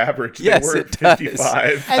down their average. Yes, they were it at does.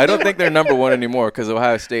 55. I don't think they're number one anymore because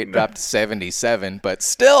Ohio State dropped to 77. But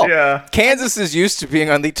still, Yeah. Kansas is used to being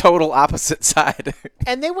on the total opposite side.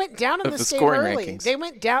 And they went down in Of the the state scoring early. rankings. They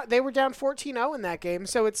went down. They were down 14-0 in that game.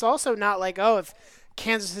 So it's also not like, oh, if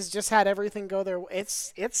Kansas has just had everything go their way.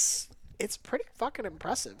 It's pretty fucking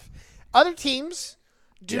impressive. Other teams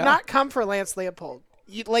do not come for Lance Leopold.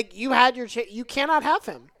 You had your you cannot have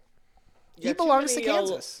him. He belongs to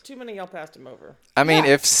Kansas. Too many y'all passed him over. I mean,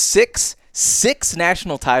 Yeah. if six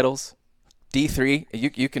national titles, D3,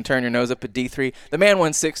 you can turn your nose up at D3. The man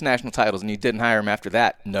won 6 national titles, and you didn't hire him after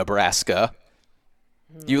that, Nebraska.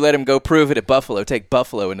 You let him go prove it at Buffalo. Take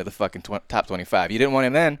Buffalo into the fucking top 25. You didn't want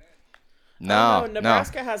him then? No,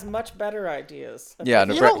 Nebraska has much better ideas. Yeah,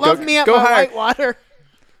 You don't love me at go my hire, Whitewater.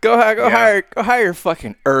 Go hire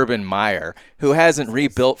fucking Urban Meyer, who hasn't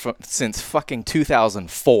rebuilt since fucking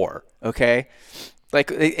 2004. Okay, like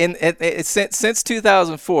since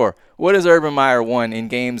 2004, what has Urban Meyer won in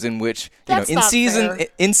games in which That's in not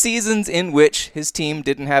seasons fair. in which his team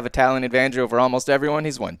didn't have a talent advantage over almost everyone?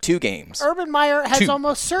 He's won 2 games. Urban Meyer has 2.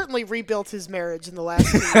 almost certainly rebuilt his marriage in the last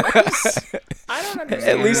few years. I don't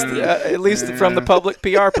understand. At least from the public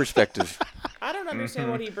PR perspective. I don't understand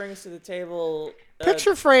what he brings to the table.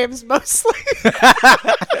 Picture frames mostly.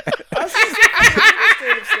 I was going to say from an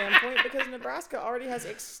administrative standpoint, because Nebraska already has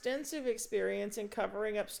extensive experience in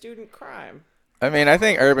covering up student crime. I mean, I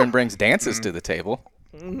think Urban brings dances to the table.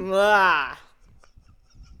 Ah.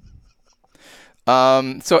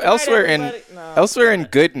 So elsewhere in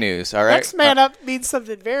good news, all right. Next man up means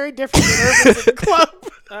something very different than Urban's in the club.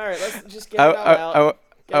 All right, let's just get it all out.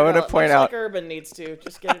 I want to point out. Like Urban needs to.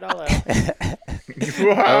 Just get it all out.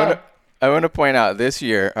 I want to point out this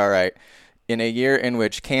year, all right, in a year in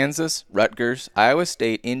which Kansas, Rutgers, Iowa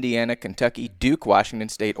State, Indiana, Kentucky, Duke, Washington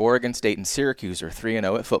State, Oregon State, and Syracuse are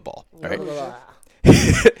 3-0 at football. All right,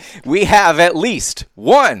 we have at least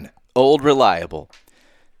one old reliable.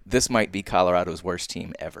 This might be Colorado's worst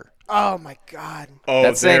team ever. Oh my God. Oh,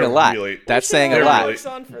 That's saying a lot. Really, That's saying a they're lot. really-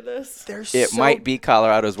 On for this. It might be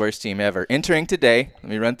Colorado's worst team ever. Entering today, let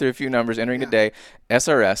me run through a few numbers. Entering today,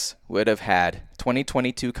 SRS would have had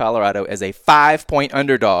 2022 Colorado as a 5-point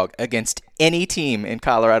underdog against any team in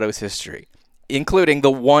Colorado's history, including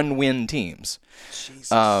the 1-win teams. Jesus.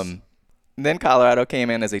 Then Colorado came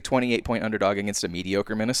in as a 28-point underdog against a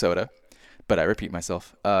mediocre Minnesota, but I repeat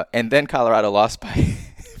myself. And then Colorado lost by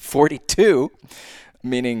 42,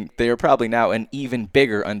 meaning they are probably now an even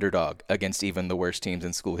bigger underdog against even the worst teams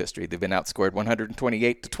in school history. They've been outscored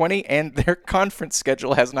 128-20, and their conference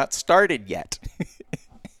schedule has not started yet.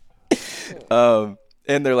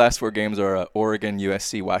 And their last 4 games are Oregon,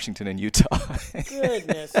 USC, Washington, and Utah.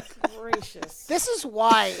 Goodness gracious. This is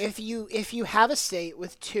why if you have a state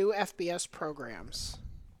with 2 FBS programs,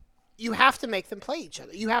 you have to make them play each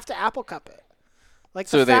other. You have to Apple Cup it. Like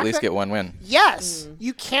So the they at fact least that- get 1 win. Yes,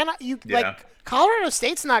 you cannot. Yeah. Like Colorado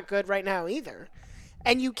State's not good right now either,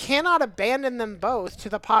 and you cannot abandon them both to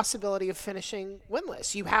the possibility of finishing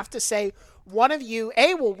winless. You have to say one of you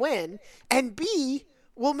A will win, and B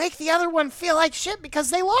will make the other one feel like shit because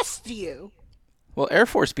they lost to you. Well, Air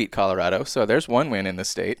Force beat Colorado, so there's 1 win in the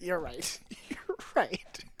state. You're right. You're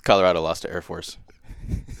right. Colorado lost to Air Force.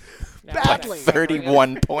 Badly.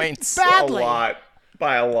 31 points. Badly.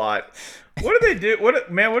 By a lot. What do they do?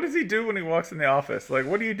 What does he do when he walks in the office? Like,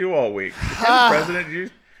 what do you do all week? If you're the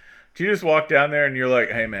president, do you just walk down there and you're like,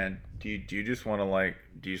 hey, man, Do you just want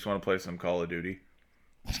to play some Call of Duty?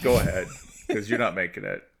 Just go ahead, because you're not making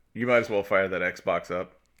it. You might as well fire that Xbox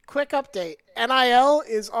up. Quick update. NIL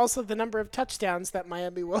is also the number of touchdowns that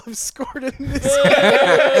Miami will have scored in this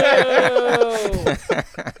game.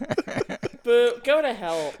 Boo. Go to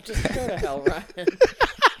hell. Just go to hell, Ryan.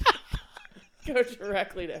 Go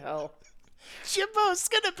directly to hell. Jimbo's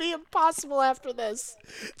gonna be impossible after this.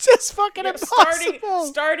 Just fucking impossible.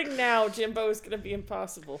 Starting now, Jimbo is gonna be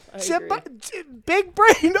impossible. Big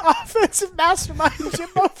brain offensive mastermind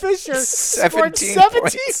Jimbo Fisher scored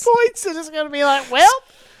 17 points and is gonna be like, well.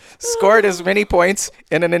 Scored as many points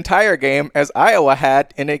in an entire game as Iowa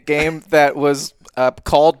had in a game that was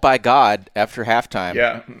called by God after halftime.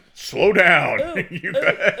 Yeah, slow down.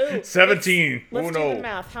 17. Let's do the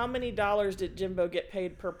math. How many dollars did Jimbo get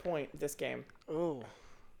paid per point this game? Ooh,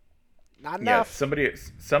 not enough. Yeah,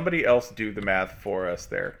 somebody else do the math for us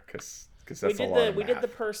there, because that's a lot of math. We did the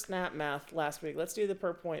per snap math last week. Let's do the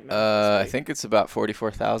per point math. I think it's about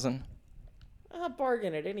 44,000. I'll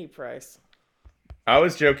bargain at any price. I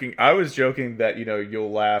was joking that,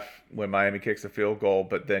 you'll laugh when Miami kicks a field goal,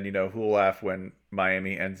 but then, who'll laugh when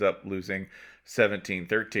Miami ends up losing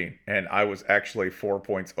 17-13? And I was actually 4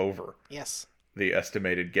 points over. Yes. The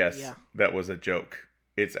estimated guess. Yeah. That was a joke.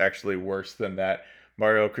 It's actually worse than that.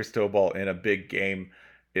 Mario Cristobal in a big game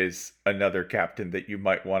is another captain that you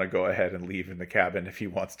might want to go ahead and leave in the cabin if he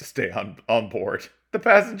wants to stay on board. The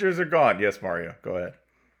passengers are gone. Yes, Mario, go ahead.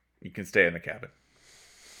 You can stay in the cabin.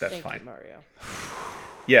 That's Thank fine. you, Mario.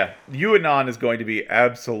 Yeah, UAnon is going to be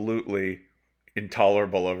absolutely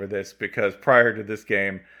intolerable over this, because prior to this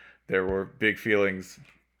game, there were big feelings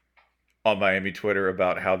on Miami Twitter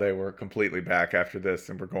about how they were completely back after this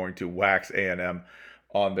and were going to wax A&M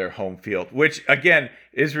on their home field, which, again,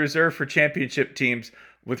 is reserved for championship teams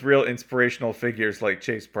with real inspirational figures like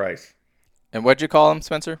Chase Price. And what'd you call him,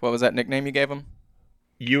 Spencer? What was that nickname you gave him?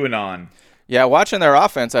 UAnon. Yeah, watching their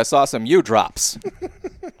offense, I saw some U-drops.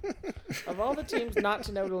 Of all the teams not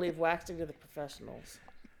to know to leave waxing to the professionals.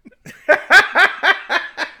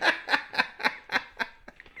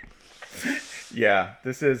 Yeah,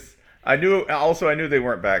 this is... I knew they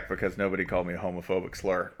weren't back because nobody called me a homophobic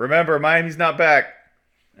slur. Remember, Miami's not back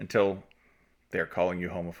until they're calling you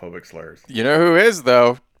homophobic slurs. You know who is,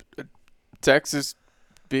 though? Texas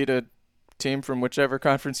beat a team from whichever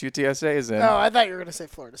conference UTSA is in. Oh, I thought you were going to say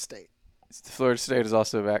Florida State. Florida State is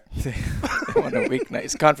also back. They won a weeknight.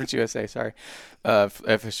 It's Conference USA, sorry.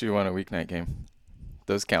 FSU won a weeknight game.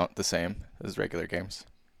 Those count the same as regular games.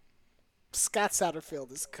 Scott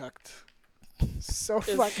Satterfield is cooked. So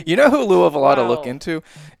fucking. You know who Louisville ought to look into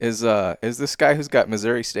is this guy who's got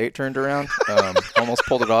Missouri State turned around. Almost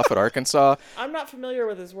pulled it off at Arkansas. I'm not familiar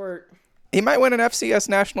with his work. He might win an FCS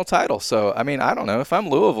national title. So I mean, I don't know. If I'm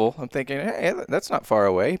Louisville, I'm thinking, hey, that's not far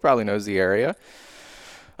away. He probably knows the area.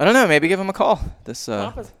 I don't know. Maybe give him a call.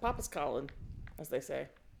 Papa's calling, as they say.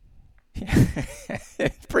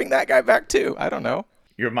 Bring that guy back too. I don't know.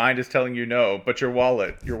 Your mind is telling you no, but your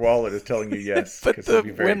wallet is telling you yes. But it'll be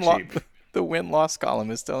very cheap. The win-loss column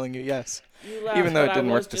is telling you yes. You laugh, even though it didn't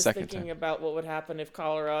work the I second was just thinking time. about what would happen if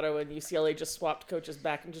Colorado and UCLA just swapped coaches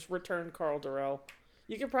back and just returned Carl Durrell.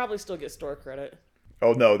 You could probably still get store credit.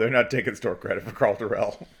 Oh no, they're not taking store credit for Carl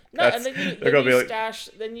Durrell. No, and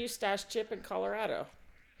then you stash Chip in Colorado.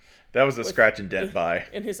 That was a scratch and dent buy.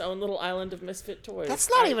 In his own little island of misfit toys. That's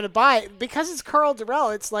not even a buy because it's Carl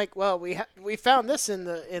Durrell. It's like, well, we found this in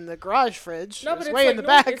the garage fridge. No, but it's way like in the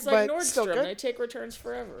back, it's like but Nordstrom. still good. They take returns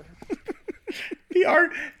forever.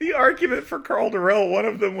 The argument for Carl Durrell, one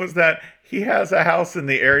of them was that he has a house in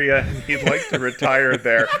the area and he'd like to retire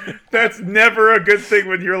there. That's never a good thing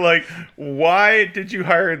when you're like, why did you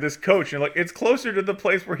hire this coach? And you're like, it's closer to the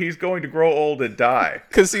place where he's going to grow old and die.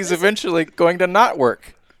 Because he's eventually going to not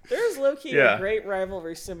work. There's low-key a great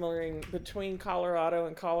rivalry simmering between Colorado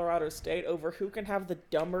and Colorado State over who can have the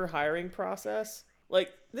dumber hiring process.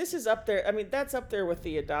 Like, this is up there. I mean, that's up there with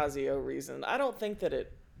the Adazio reason. I don't think that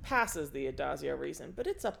it passes the Adazio reason, but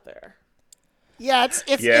it's up there. Yeah, it's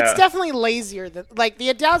definitely lazier than like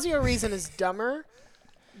the Adazio reason is dumber.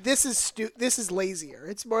 This is lazier.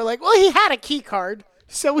 It's more like, well, he had a key card,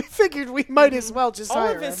 so we figured we might as well just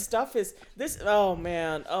hire him. All of his stuff is this. Oh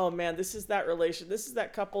man, this is that relation. This is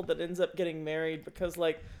that couple that ends up getting married because,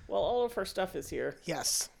 like, well, all of her stuff is here.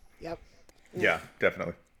 Yes. Yep. Yeah,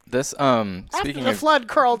 definitely. This After speaking the of flood,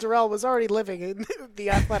 Carl Durrell was already living in the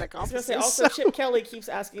athletic office. I was gonna say, also, Chip Kelly keeps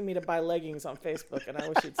asking me to buy leggings on Facebook, and I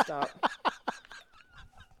wish he'd stop.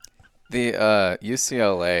 the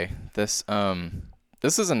UCLA, this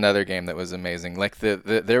is another game that was amazing. Like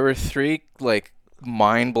there were three like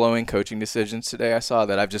mind-blowing coaching decisions today I saw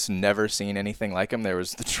that I've just never seen anything like them. There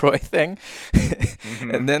was the Troy thing,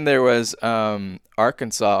 and then there was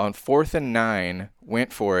Arkansas on 4th and 9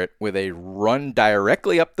 went for it with a run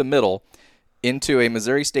directly up the middle into a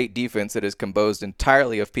Missouri State defense that is composed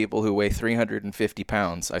entirely of people who weigh 350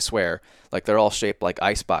 pounds, I swear. Like, they're all shaped like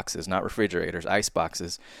ice boxes, not refrigerators, ice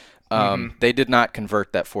boxes. They did not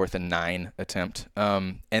convert that 4th and 9 attempt.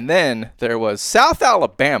 And then there was South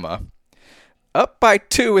Alabama, up by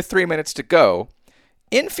 2 with 3 minutes to go,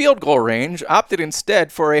 in field goal range, opted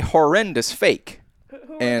instead for a horrendous fake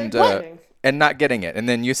and not getting it. And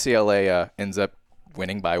then UCLA ends up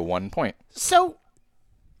winning by 1 point. So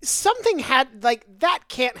something had, like, that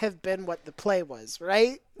can't have been what the play was,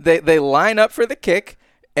 right? They line up for the kick,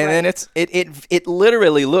 and then it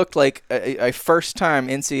literally looked like a first-time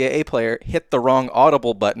NCAA player hit the wrong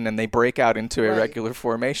audible button, and they break out into a regular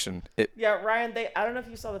formation. Yeah, Ryan, I don't know if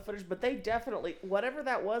you saw the footage, but they definitely, whatever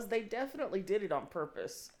that was, they definitely did it on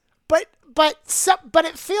purpose. But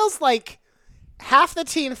it feels like half the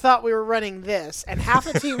team thought we were running this, and half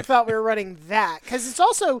the team thought we were running that. Because it's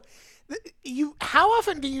also, how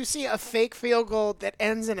often do you see a fake field goal that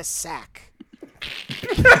ends in a sack?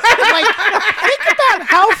 Like, think about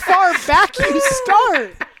how far back you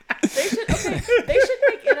start. They should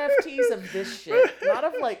make NFTs of this shit, not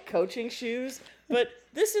of like coaching shoes. But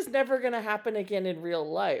this is never gonna happen again in real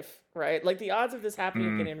life, right? Like, the odds of this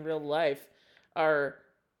happening again in real life are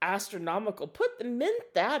astronomical. Mint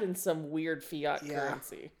that in some weird fiat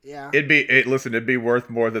currency. Yeah. It'd be worth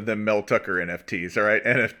more than the Mel Tucker NFTs. All right,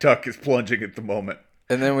 NF Tuck is plunging at the moment.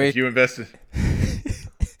 And then if you invested.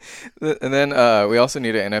 And then we also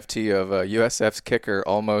need an NFT of USF's kicker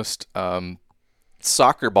almost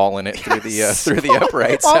soccer balling it through the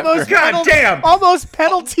uprights. Almost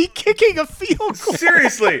penalty kicking a field goal.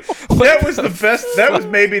 Seriously, that was the best. That was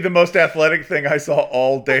maybe the most athletic thing I saw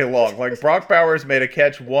all day long. Like, Brock Bowers made a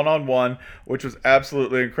catch 1-on-1, which was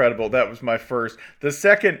absolutely incredible. That was my first. The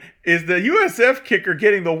second is the USF kicker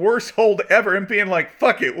getting the worst hold ever and being like,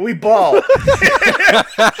 "Fuck it, we ball."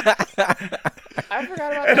 I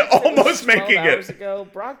forgot about and that. almost making hours it. Ago.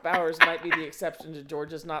 Brock Bowers might be the exception to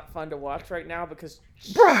Georgia's not fun to watch right now because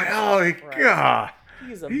Brock, oh god,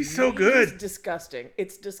 he's so good. He's disgusting.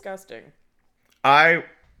 It's disgusting. I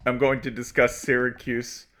am going to discuss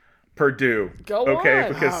Syracuse, Purdue. Go okay,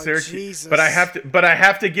 on. because Syracuse. Jesus. But I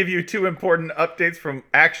have to give you two important updates from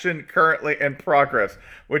action currently in progress,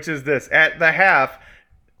 which is this: at the half,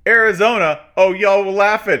 Arizona. Oh, y'all were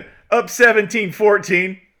laughing. Up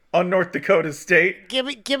 17-14 on North Dakota State. Give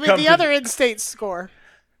me the other in-state score.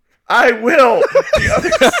 I will.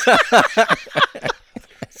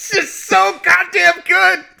 It's just so goddamn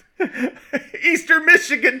good. Eastern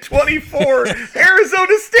Michigan 24,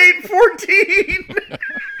 Arizona State 14.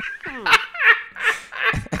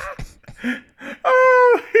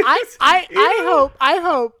 I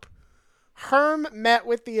hope Herm met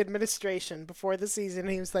with the administration before the season.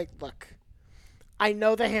 And he was like, "Look, I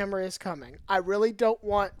know the hammer is coming. I really don't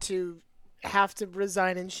want to have to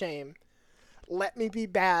resign in shame. Let me be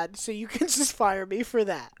bad so you can just fire me for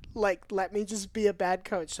that. Like, let me just be a bad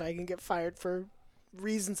coach so I can get fired for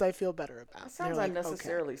reasons I feel better about." That sounds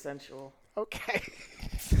unnecessarily sensual. Okay.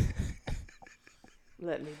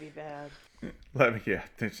 Let me be bad.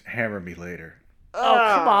 Just hammer me later.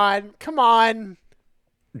 Oh, come on.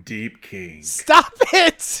 Deep King. Stop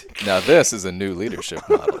it. Now this is a new leadership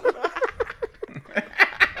model.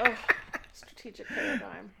 Strategic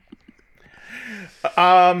paradigm.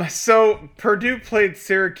 So Purdue played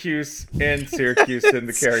Syracuse in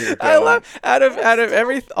the Carrier Dome. I love out of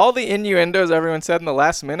all the innuendos everyone said in the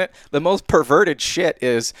last minute, the most perverted shit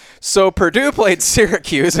is, so Purdue played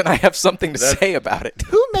Syracuse and I have something to say about it.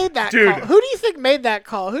 Who made that call? Who do you think made that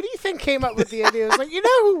call? Who do you think came up with the idea? It was like, you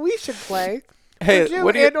know who we should play? Hey,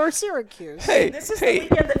 Purdue or Syracuse. This is the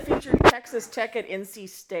weekend that featured Texas Tech at NC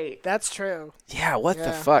State. That's true. Yeah, what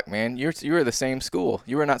the fuck, man? You were the same school.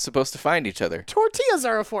 You were not supposed to find each other. Tortillas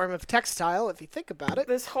are a form of textile, if you think about it.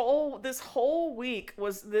 This whole week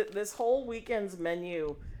was this whole weekend's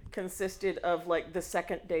menu consisted of like the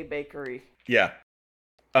second day bakery. Yeah.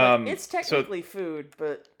 It's technically food,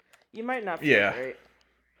 but you might not feel great.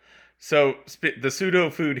 So the pseudo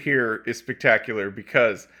food here is spectacular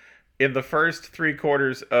because in the first 3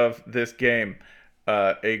 quarters of this game,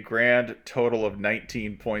 a grand total of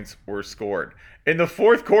 19 points were scored. In the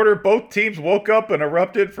fourth quarter, both teams woke up and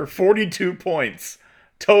erupted for 42 points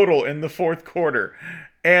total in the fourth quarter.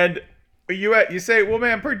 And you say, well,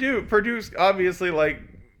 man, Purdue's obviously like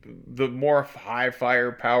the more high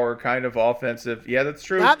firepower kind of offensive. Yeah, that's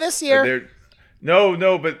true. Not this year.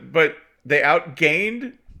 No, but they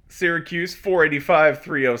outgained Syracuse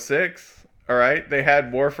 485-306. All right, they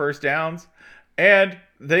had more first downs, and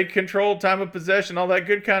they controlled time of possession, all that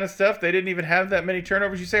good kind of stuff. They didn't even have that many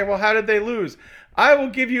turnovers. You say, well, how did they lose? I will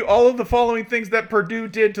give you all of the following things that Purdue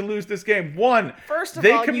did to lose this game. One, First of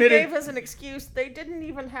they all, committed... you gave as an excuse they didn't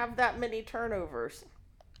even have that many turnovers.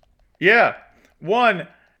 Yeah. One,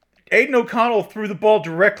 Aiden O'Connell threw the ball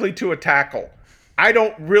directly to a tackle.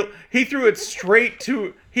 He threw it straight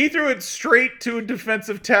to a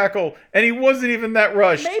defensive tackle, and he wasn't even that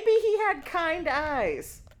rushed. Maybe he had kind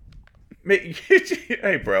eyes.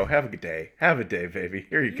 Hey, bro, have a good day. Have a day, baby.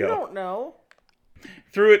 Here you go. You don't know.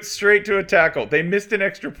 Threw it straight to a tackle. They missed an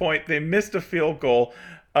extra point. They missed a field goal.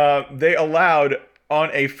 They allowed,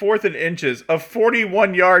 on a 4th and inches, a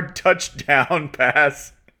 41-yard touchdown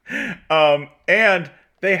pass. And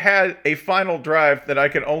they had a final drive that I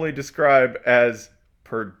can only describe as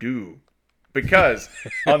Purdue. Because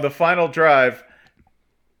on the final drive,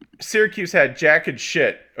 Syracuse had jack and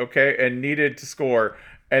shit, okay, and needed to score.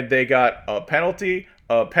 And they got a penalty,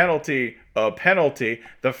 a penalty, a penalty.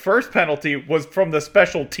 The first penalty was from the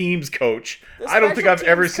special teams coach. I don't think I've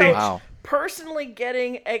ever seen... Wow. Personally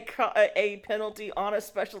getting a penalty on a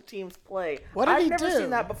special teams play. What did he I've never do? seen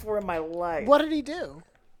that before in my life. What did he do?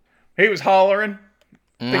 He was hollering.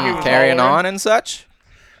 Carrying on and such?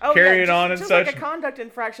 Oh, carrying yeah, on and just such. like a conduct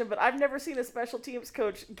infraction, but I've never seen a special teams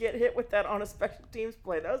coach get hit with that on a special teams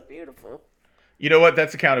play. That was beautiful. You know what?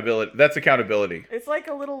 That's accountability. It's like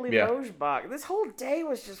a little Yeah. Limoges box. This whole day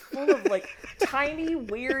was just full of like tiny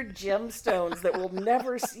weird gemstones that we'll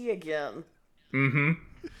never see again. Mm-hmm.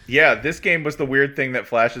 Yeah, this game was the weird thing that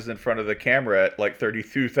flashes in front of the camera at like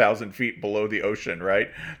 32,000 feet below the ocean, right?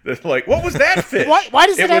 That's like, what was that fish? Why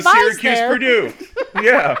does it have was eyes Syracuse there? Purdue.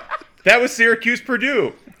 Yeah, that was Syracuse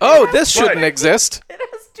Purdue. Oh, this shouldn't exist. It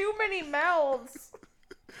has too many mouths.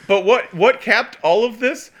 But what capped all of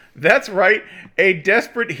this? That's right, a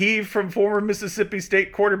desperate heave from former Mississippi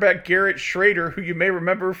State quarterback Garrett Schrader, who you may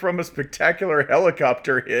remember from a spectacular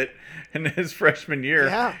helicopter hit in his freshman year.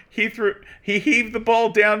 Yeah. He heaved the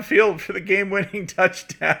ball downfield for the game-winning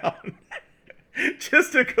touchdown.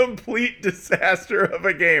 Just a complete disaster of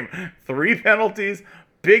a game. 3 penalties,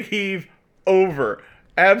 big heave, over.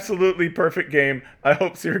 Absolutely perfect game. I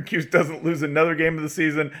hope Syracuse doesn't lose another game of the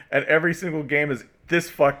season, and every single game is this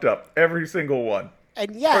fucked up. Every single one.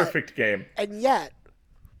 And yet, Perfect game. And yet,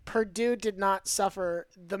 Purdue did not suffer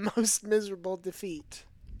the most miserable defeat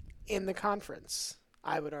in the conference,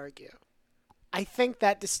 I would argue. I think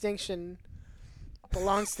that distinction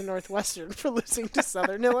belongs to Northwestern for losing to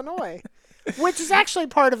Southern Illinois, which is actually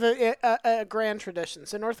part of a grand tradition.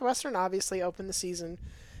 So Northwestern obviously opened the season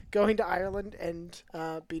going to Ireland and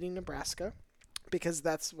beating Nebraska, because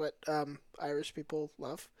that's what Irish people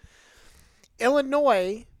love.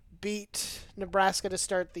 Illinois beat Nebraska to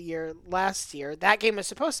start the year last year. That game was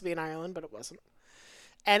supposed to be in Ireland, but it wasn't.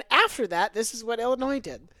 And after that, this is what Illinois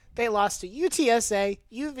did. They lost to UTSA,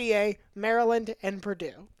 UVA, Maryland, and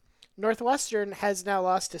Purdue. Northwestern has now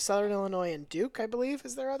lost to Southern Illinois and Duke, I believe,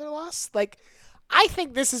 is their other loss. Like, I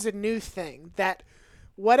think this is a new thing, that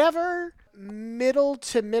whatever middle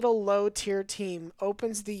to middle low tier team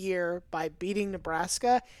opens the year by beating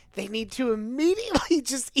Nebraska, they need to immediately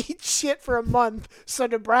just eat shit for a month so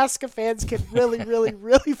Nebraska fans can really, really,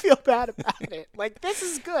 really feel bad about it. Like, this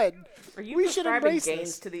is good. Are you We should prescribing embrace gains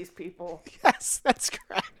this. to these people? Yes, that's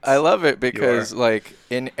correct. I love it because, like,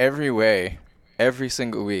 in every way, every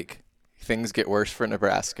single week, things get worse for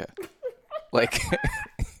Nebraska. Like,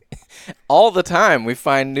 all the time we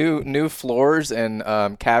find new floors and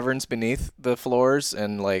caverns beneath the floors,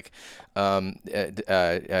 and like a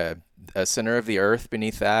center of the earth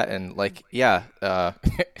beneath that, and like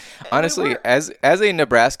honestly, as a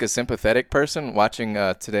Nebraska sympathetic person watching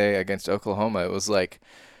today against Oklahoma, it was like,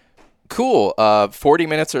 cool. 40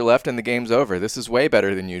 minutes are left and the game's over. This is way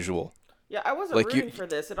better than usual. Yeah, I wasn't Like, rooting for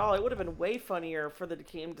this at all. It would have been way funnier for the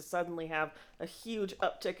team to suddenly have a huge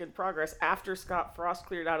uptick in progress after Scott Frost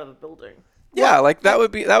cleared out of the building. Yeah, like that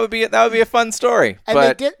would be a fun story. And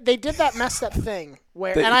but they did that messed up thing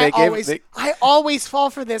where, They- and they I always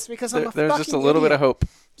fall for this because I'm a there's fucking just a little bit of idiot. hope.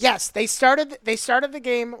 Yes, they started the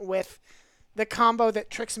game with the combo that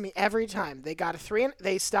tricks me every time. They got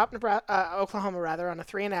they stopped Oklahoma rather on a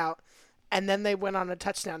 3-and-out, and then they went on a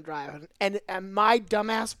touchdown drive. And my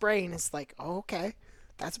dumbass brain is like, oh, okay,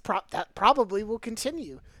 that probably will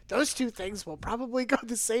continue. Those two things will probably go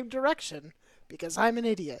the same direction because I'm an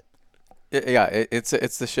idiot. Yeah, it's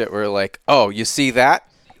the shit where like, oh, you see that?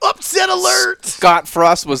 Upset alert! Scott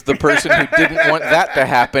Frost was the person who didn't want that to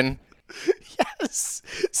happen.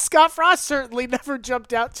 Scott Frost certainly never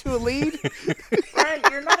jumped out to a lead. Brian,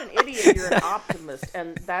 you're not an idiot. You're an optimist,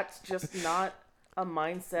 and that's just not a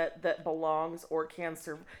mindset that belongs or can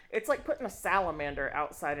serve. It's like putting a salamander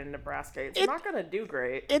outside in Nebraska. It's not going to do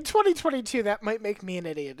great. In 2022, that might make me an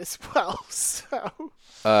idiot as well. So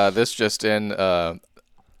This just in,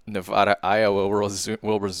 Nevada, Iowa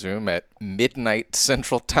will resume at midnight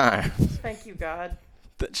Central Time. Thank you, God.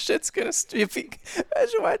 That shit's gonna.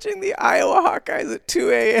 Imagine watching the Iowa Hawkeyes at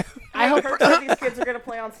 2 a.m. I hope these kids are going to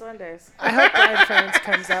play on Sundays. I hope Brian Ferentz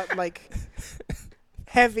comes out like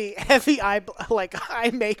heavy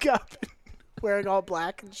eye makeup, wearing all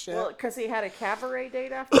black and shit. Well, because he had a cabaret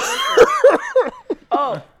date afterwards.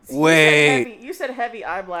 Oh, so Wait. you said heavy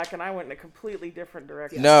eye black, and I went in a completely different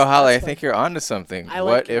direction. No, Holly, I think you're onto something. I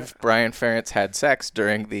What like if Brian Ferentz had sex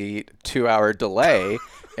during the 2-hour delay,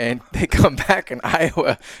 and they come back and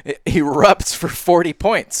Iowa erupts for 40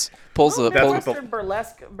 points? Pulls The the Western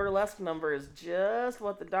burlesque number is just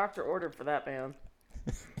what the doctor ordered for that band.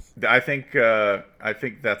 I think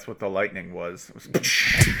that's what the lightning was.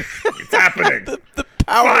 It's happening. the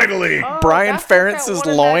power. Finally. Oh, Brian that's what Ferentz's that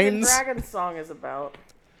One loins. Imagine Dragons song is about.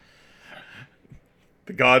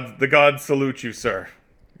 The gods salute you, sir.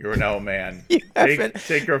 You are now a man.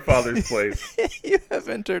 Take your father's place. You have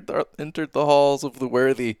entered the halls of the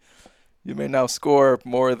worthy. You may now score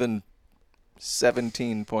more than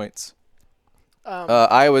 17 points.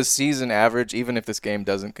 Iowa's season average, even if this game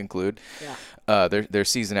doesn't conclude, their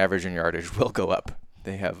season average in yardage will go up.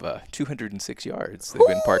 They have 206 yards.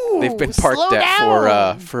 They've been parked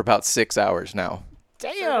at for about 6 hours now.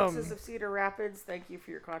 Damn! Services of Cedar Rapids, thank you for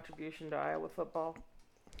your contribution to Iowa football.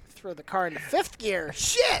 Throw the car into fifth gear.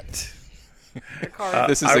 Shit! The car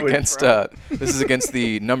This is against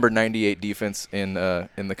the number 98 defense in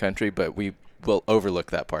the country, but we will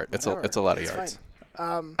overlook that part. It's a lot of yards.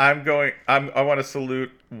 Fine. I want to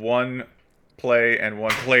salute one play and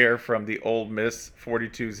one player from the Ole Miss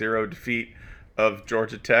 42-0 defeat of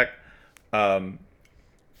Georgia Tech.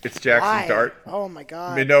 It's Jackson Why? Dart. Oh my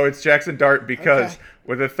god. It's Jackson Dart because Okay.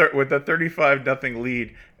 with a 35-0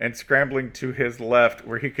 lead and scrambling to his left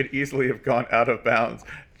where he could easily have gone out of bounds,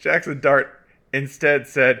 Jackson Dart instead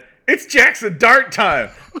said, "It's Jackson Dart time,"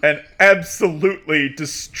 and absolutely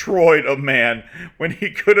destroyed a man when he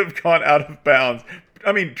could have gone out of bounds.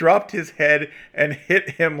 I mean, dropped his head and hit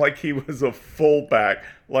him like he was a fullback,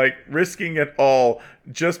 like risking it all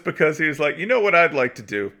just because he was like, you know what I'd like to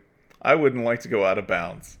do? I wouldn't like to go out of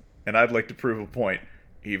bounds, and I'd like to prove a point,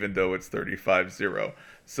 even though it's 35-0.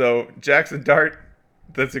 So, Jackson Dart,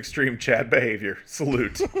 that's extreme Chad behavior.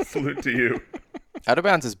 Salute. Salute to you. Out of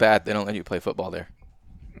bounds is bad. They don't let you play football there.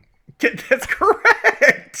 That's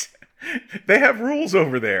correct. They have rules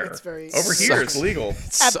over there. It's very- over here, it's legal. It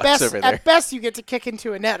sucks over there. At best, you get to kick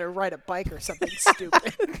into a net or ride a bike or something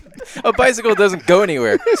stupid. A bicycle doesn't go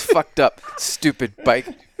anywhere. It's fucked up. Stupid bike.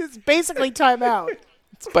 It's basically timeout.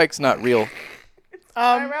 This bike's not real.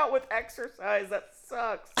 I'm out with exercise. That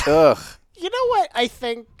sucks. Ugh. You know what I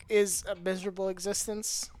think is a miserable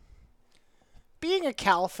existence? Being a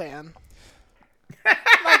Cal fan.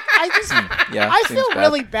 Yeah. I seems feel bad.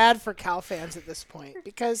 really bad for Cal fans at this point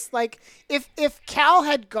because, like, if Cal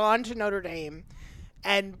had gone to Notre Dame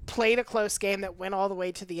and played a close game that went all the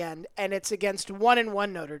way to the end, and it's against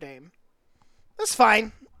 1-1 Notre Dame, that's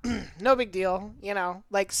fine, no big deal,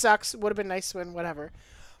 like sucks, would have been nice to win, whatever.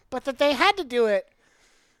 But that they had to do it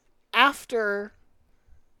after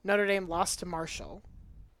Notre Dame lost to Marshall,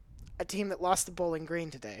 a team that lost to Bowling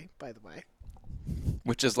Green today, by the way.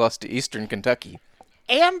 Which is lost to Eastern Kentucky.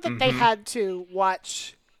 And that they had to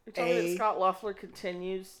watch You tell me that Scott Loeffler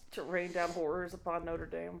continues to rain down horrors upon Notre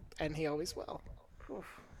Dame. and he always will.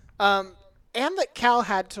 Oof. And that Cal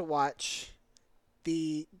had to watch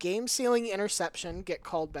the game-sealing interception get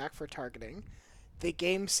called back for targeting, the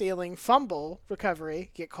game-sealing fumble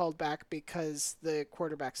recovery get called back because the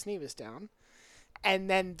quarterback's knee was down, and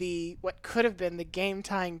then what could have been the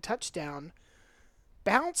game-tying touchdown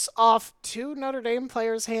bounce off two Notre Dame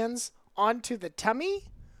players' hands onto the tummy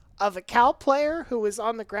of a Cal player who was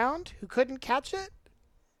on the ground who couldn't catch it,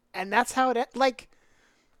 and that's how it like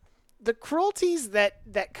the cruelties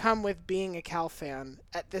that come with being a Cal fan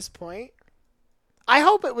at this point. I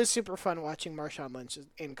hope it was super fun watching Marshawn Lynch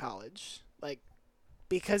in college,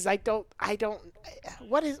 because I don't.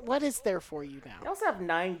 What is there for you They now? also have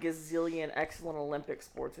 9 gazillion excellent Olympic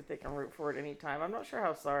sports that they can root for at any time. I'm not sure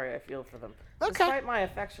how sorry I feel for them, despite my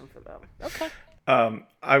affection for them. Okay.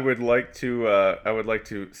 I would like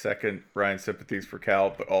to second Ryan's sympathies for Cal,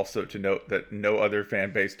 but also to note that no other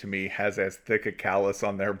fan base to me has as thick a callus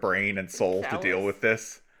on their brain and soul to deal Callus? with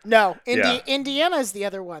this. No, Yeah. Indiana is the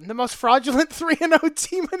other one. The most fraudulent 3-0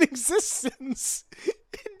 team in existence.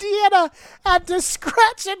 Indiana had to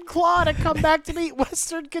scratch and claw to come back to beat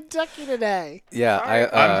Western Kentucky today.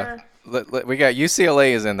 Yeah, we got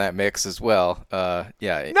UCLA is in that mix as well.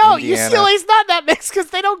 Yeah. No, Indiana. UCLA's not that mix because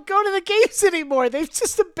they don't go to the games anymore. They've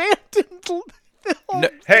just abandoned the whole... No,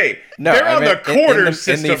 Hey, No, they're I on meant the quarter in the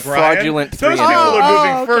system, fraudulent Brian. 3-0. Those people are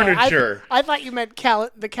moving okay. furniture. I thought you meant the Cal.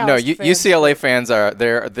 No, fans. UCLA fans are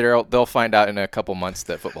they'll find out in a couple months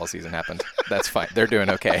that football season happened. That's fine. They're doing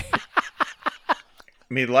okay. I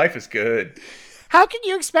mean, life is good. How can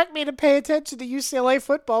you expect me to pay attention to UCLA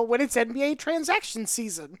football when it's NBA transaction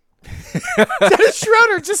season? Dennis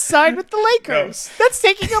Schroeder just signed with the Lakers. No. That's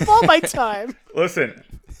taking up all my time. Listen,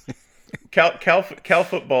 Cal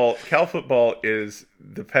football is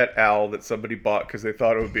the pet owl that somebody bought because they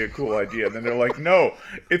thought it would be a cool idea. And then they're like, no,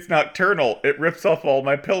 it's nocturnal. It rips off all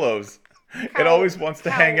my pillows. It always wants to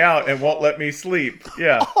hang out and won't let me sleep.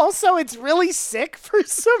 Yeah. Also, it's really sick for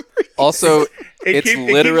some reason. Also, It it's keeps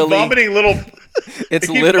literally vomiting little. it's it keeps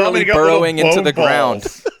literally vomiting up little burrowing into bone the ground.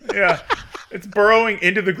 balls. Yeah. It's burrowing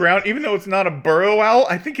into the ground, even though it's not a burrow owl.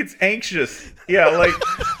 I think it's anxious. Yeah, like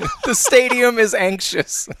The stadium is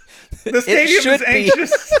anxious. the stadium is should be.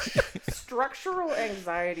 anxious. Structural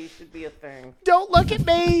anxiety should be a thing. Don't look at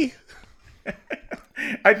me.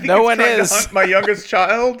 I think No it's one trying is. to hunt my youngest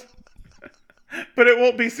child, but it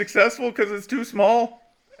won't be successful because it's too small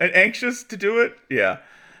and anxious to do it. Yeah.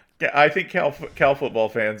 I think Cal football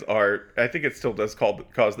fans are. I think it still does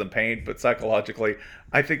cause them pain, but psychologically,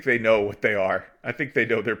 I think they know what they are. I think they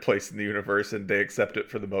know their place in the universe, and they accept it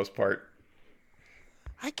for the most part.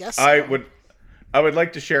 I guess I would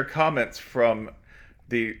like to share comments from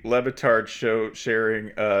the Levitard show sharing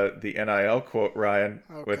the NIL quote, Ryan,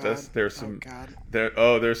 with us. There's some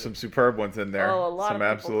there's some superb ones in there. Oh, a lot some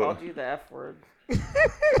of people absolute. called you the F word.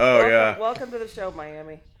 Oh yeah. Welcome to the show,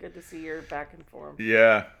 Miami. Good to see you're back in form.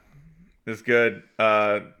 Yeah. It's good.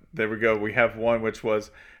 There we go. We have one which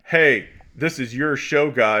was, "Hey, this is your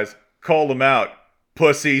show, guys. Call them out,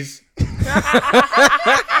 pussies."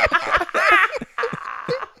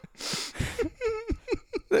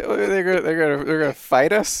 They're gonna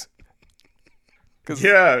fight us.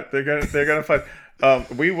 Yeah, they're gonna fight.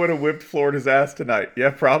 We would have whipped Florida's ass tonight.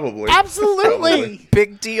 Yeah, probably. Absolutely.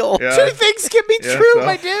 Big deal. Yeah. Two things can be Yeah, true, so-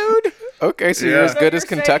 my dude. Okay, so Yeah. you're as So good as you're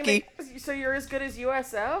saying Kentucky. So you're as good as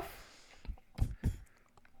USF?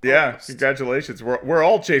 Yeah, congratulations. We're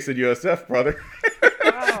all chasing USF, brother.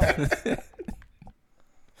 Wow.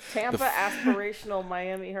 Tampa aspirational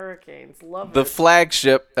Miami Hurricanes. Love The it.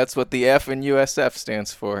 flagship. That's what the F in USF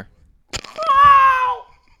stands for. Wow.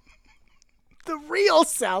 The real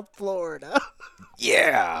South Florida.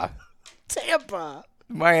 Yeah. Tampa.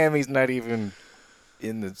 Miami's not even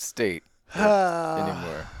in the state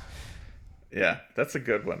anymore. Yeah, that's a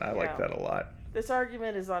good one. I like Yeah. that a lot. This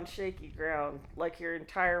argument is on shaky ground, like your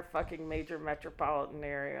entire fucking major metropolitan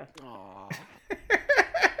area.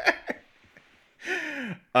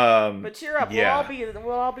 But cheer up, yeah.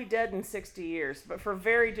 we'll all be dead in 60 years, but for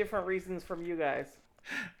very different reasons from you guys.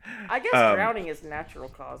 I guess drowning is natural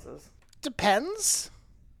causes. Depends.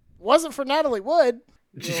 Wasn't for Natalie Wood.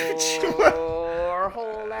 Your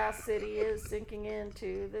whole ass city is sinking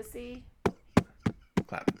into the sea.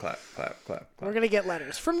 Clap, clap, clap, clap, We're clap. going to get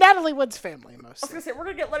letters from Natalie Wood's family I was mostly. gonna say we're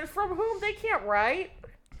gonna get letters from whom? They can't write.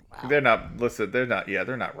 They're not. Listen, they're not. Yeah,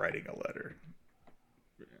 they're not writing a letter.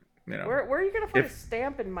 You know. Where are you gonna find a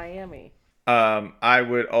stamp in Miami? I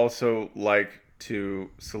would also like to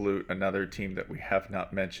salute another team that we have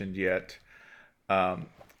not mentioned yet. Folks,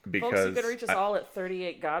 Because you can reach us all at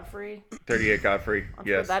 38 Godfrey. 38 Godfrey. I'm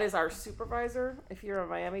sure Yes. that is our supervisor. If you're a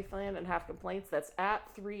Miami fan and have complaints, that's at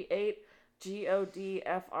 38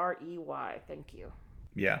 GODFREY. Thank you.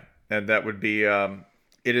 Yeah, and that would be.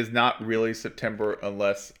 It is not really September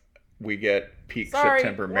unless we get peak Sorry,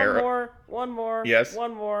 September. one more. Yes?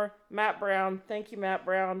 One more. Matt Brown. Thank you, Matt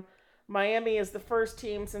Brown. Miami is the first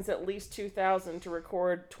team since at least 2000 to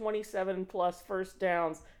record 27 plus first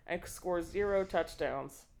downs and score 0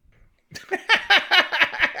 touchdowns.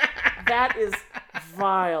 That is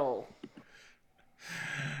vile.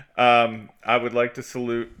 I would like to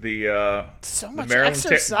salute the So the much Maryland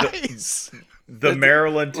exercise. the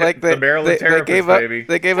Maryland Like the Maryland they Terrapins, gave up. baby.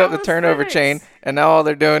 They gave up the turnover chain, Calisthenics. and now all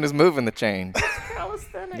they're doing is moving the chain.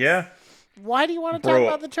 Calisthenics. Yeah. Why do you want to talk Bro.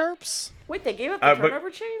 about the Terps? Wait, they gave up the but- turnover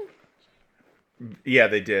chain? Yeah,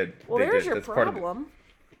 they did. Well, They there's did. your That's part of it. problem.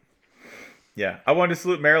 Yeah, I wanted to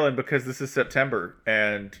salute Maryland because this is September,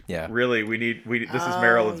 and Yeah. really we this is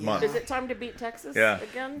Maryland's month. Is it time to beat Texas Yeah.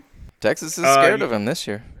 again? Texas is scared you- of him this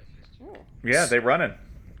year. Yeah, they running.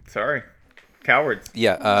 Sorry. Cowards.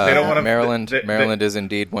 Yeah, They don't wanna- Maryland. they- Maryland is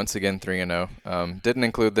indeed once again 3-0. Didn't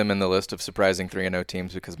include them in the list of surprising 3-0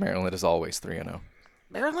 teams because Maryland is always 3-0.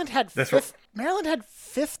 Maryland had That's Maryland had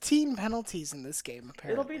 15 penalties in this game.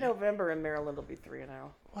 Apparently, It'll be November and Maryland will be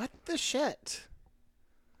 3-0. What the shit?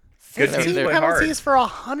 Good teams 15 play penalties hard. for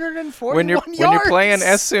 141 When you're playing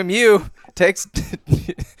SMU, takes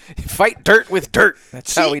fight dirt with dirt.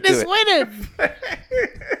 That's how we do is it. winning.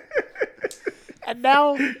 And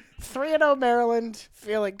now 3-0 Maryland,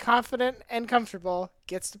 feeling confident and comfortable,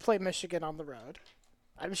 gets to play Michigan on the road.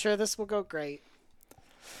 I'm sure this will go great.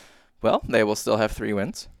 Well, they will still have 3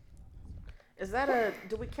 wins. Is that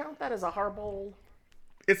do we count that as a Harbowl?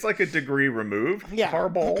 It's like a degree removed. Yeah.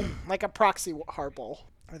 Harbaugh. Like a proxy Harbowl.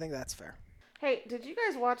 I think that's fair. Hey, did you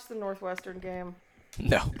guys watch the Northwestern game?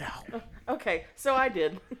 No. Okay, so I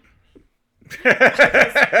did.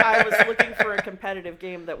 I was looking for a competitive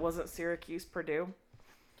game that wasn't Syracuse-Purdue.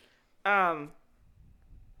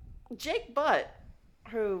 Jake Butt,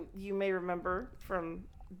 who you may remember from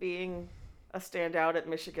being a standout at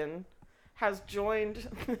Michigan, has joined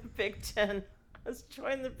the Big Ten. Has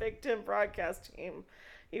joined the Big Ten broadcast team.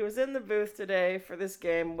 He was in the booth today for this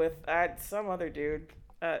game with some other dude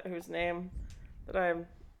whose name that I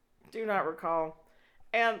do not recall.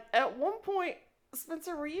 And at one point,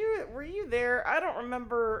 Spencer, were you there? I don't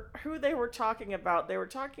remember who they were talking about. They were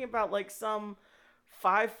talking about like some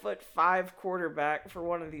 5'5" quarterback for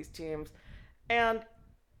one of these teams. And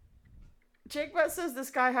Jake Butt says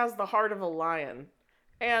this guy has the heart of a lion.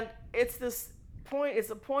 And it's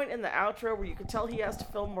a point in the outro where you can tell he has to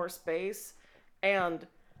fill more space. And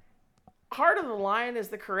heart of the lion is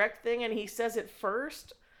the correct thing, and he says it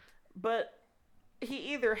first. But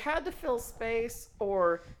he either had to fill space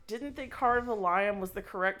or didn't think heart of the lion was the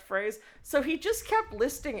correct phrase. So he just kept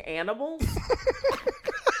listing animals.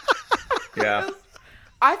 Yeah.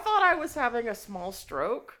 I thought I was having a small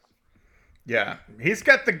stroke. Yeah. He's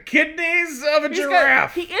got the kidneys of a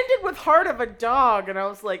giraffe. He ended with heart of a dog, and I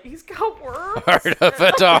was like, he's got worms. Heart of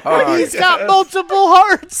a dog. He's got multiple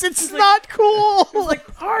hearts. It's not cool. It's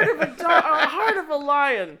like heart of a dog, heart of a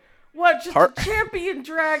lion. What? Just a champion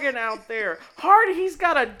dragon out there. He's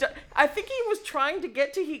got I think he was trying to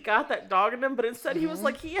get to he got that dog in him, but instead he was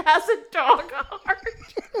like, he has a dog heart.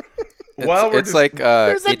 It's like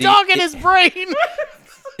There's a dog in his brain.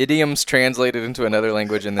 idioms translated into another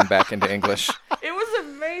language and then back into English. It was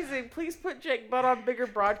amazing. Please put Jake Butt on bigger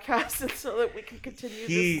broadcasts so that we can continue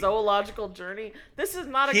this zoological journey. This is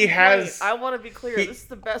not a complaint. I want to be clear. This is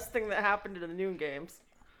the best thing that happened in the noon games.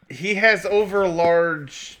 He has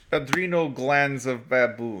overlarge adrenal glands of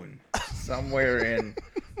baboon somewhere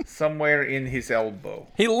in his elbow.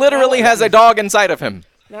 He literally has a dog inside of him.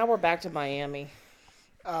 Now we're back to Miami.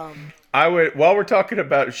 While we're talking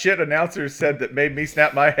about shit announcers said that made me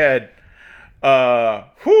snap my head. Yeah.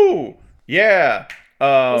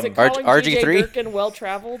 Was it calling RG3? DJ Gherkin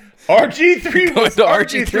well-traveled? RG3 was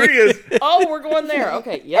RG3 is Oh, we're going there.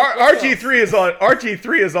 Okay, yeah.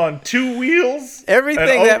 RG3 is on 2 wheels.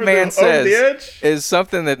 Everything and that man over the says edge. is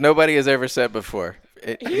something that nobody has ever said before.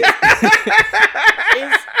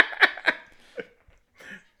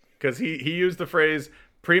 Because he used the phrase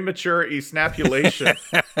premature esnapulation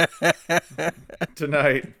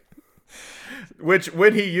tonight. Which,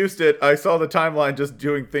 when he used it, I saw the timeline just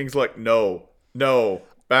doing things like no,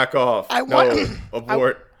 back off,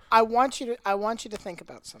 abort. I want you to think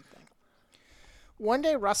about something. One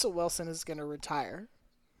day Russell Wilson is going to retire,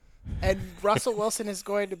 and Russell Wilson is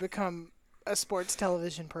going to become a sports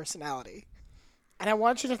television personality. And I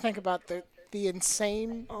want you to think about the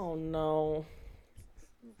insane, Oh, no.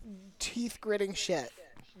 teeth-gritting shit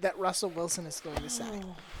that Russell Wilson is going to say.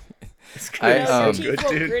 Your teeth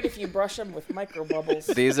won't grit if you brush them with micro bubbles.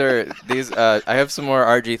 I have some more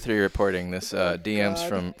RG3 reporting. This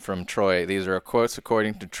DMs from Troy. These are quotes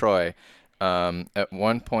according to Troy. At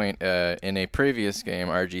one point in a previous game,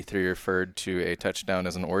 RG3 referred to a touchdown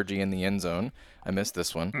as an orgy in the end zone. I missed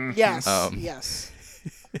this one. Yes, yes.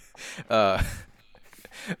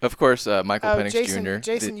 Of course, Michael Penix Jr.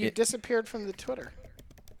 Jason, you disappeared from the Twitter.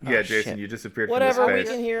 Yeah, Jason, you disappeared Whatever, from the we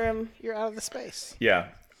space. can hear him. You're out of the space. Yeah.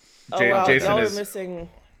 Wow, Jason y'all are is missing.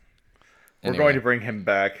 We're going to bring him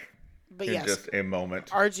back But in yes, just a moment.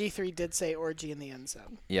 RG3 did say orgy in the end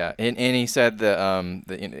zone. Yeah, and he said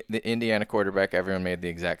the Indiana quarterback, everyone made the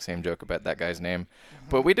exact same joke about that guy's name,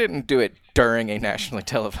 but we didn't do it during a nationally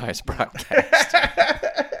televised broadcast.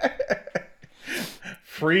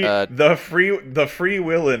 The free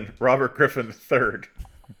willin' Robert Griffin III.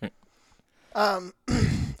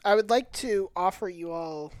 I would like to offer you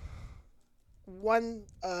all one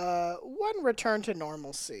return to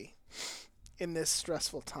normalcy in this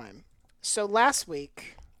stressful time. So last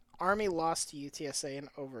week, Army lost to UTSA in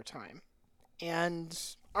overtime. And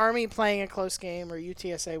Army playing a close game or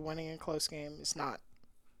UTSA winning a close game is not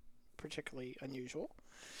particularly unusual.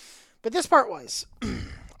 But this part was.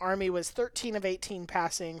 Army was 13 of 18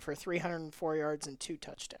 passing for 304 yards and 2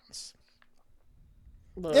 touchdowns.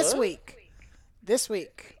 This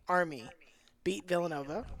week, Army beat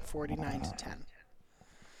Villanova 49-10.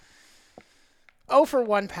 0 for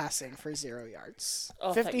 1 passing for 0 yards.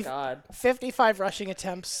 Oh, thank God. 55 rushing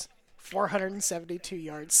attempts, 472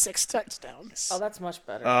 yards, 6 touchdowns. Oh, that's much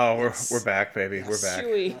better. Oh, we're back, baby. Yes. We're back.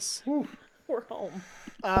 Chewy. We're home.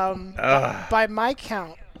 By my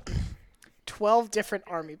count, 12 different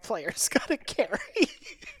Army players got a carry.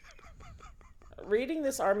 Reading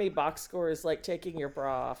this Army box score is like taking your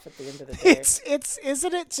bra off at the end of the day.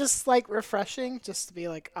 Isn't it just like refreshing just to be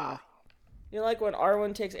like, You know, like when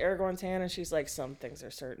Arwen takes Aragorn's hand and she's like, some things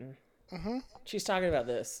are certain. Mm-hmm. She's talking about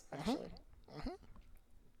this, actually. Mm-hmm.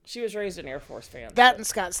 She was raised an Air Force fan. That and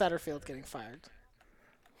Scott Satterfield getting fired.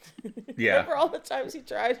 Yeah. Remember all the times he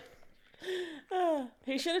tried?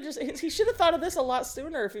 He should have thought of this a lot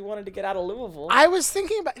sooner if he wanted to get out of Louisville. I was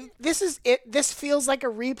thinking about this feels like a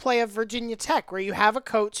replay of Virginia Tech, where you have a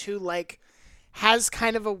coach who like has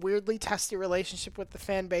kind of a weirdly testy relationship with the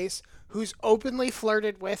fan base, who's openly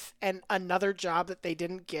flirted with another job that they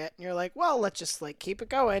didn't get, and you're like, well, let's just like keep it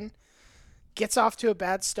going. Gets off to a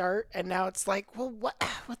bad start, and now it's like, well,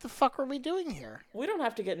 what the fuck are we doing here? We don't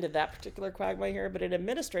have to get into that particular quagmire here, but in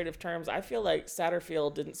administrative terms, I feel like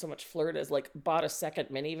Satterfield didn't so much flirt as like bought a second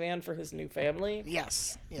minivan for his new family.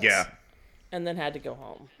 Yes. Yeah. And then had to go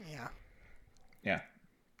home. Yeah. Yeah.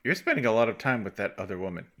 You're spending a lot of time with that other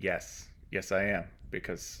woman. Yes. Yes, I am.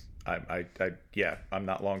 Because I'm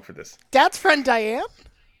not long for this. Dad's friend Diane?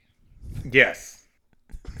 Yes.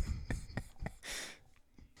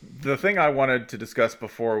 The thing I wanted to discuss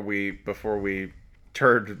before we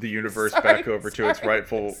turned the universe back over to its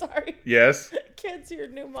rightful. Sorry. Yes. Kids, your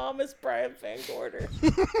new mom is Brian Van Gorder.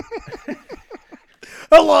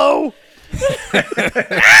 Hello.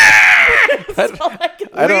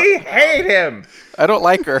 We hate him. I don't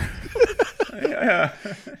like her. Yeah.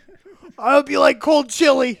 I hope you like cold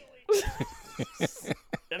chili.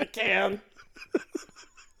 In a can.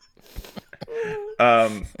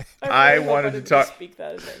 I wanted to talk. Speak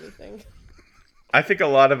that as anything. I think a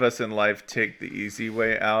lot of us in life take the easy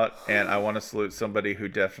way out, and I want to salute somebody who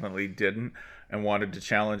definitely didn't and wanted to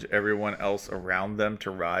challenge everyone else around them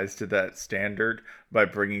to rise to that standard by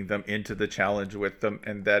bringing them into the challenge with them.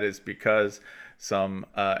 And that is because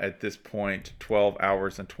at this point, 12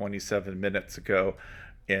 hours and 27 minutes ago,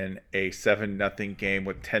 in a 7-0 game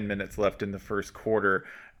with 10 minutes left in the first quarter,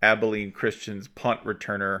 Abilene Christian's punt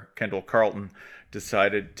returner, Kendall Carlton,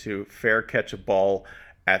 decided to fair catch a ball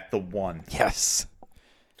at the 1. Yes.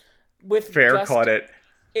 With fair caught it.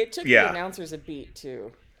 It took Yeah. the announcers a beat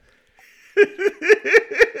too.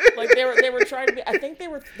 Like they were trying to be. I think they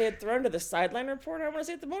had thrown to the sideline reporter, I want to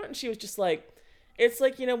say, at the moment, and she was just like, it's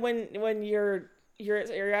like, you know, when you're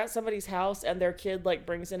at somebody's house and their kid like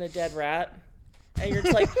brings in a dead rat, and you're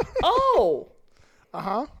just like, oh.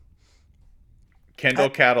 Kendall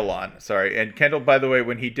Catalan, sorry. And Kendall, by the way,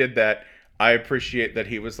 when he did that, I appreciate that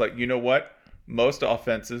he was like, you know what? Most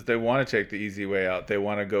offenses, they want to take the easy way out. They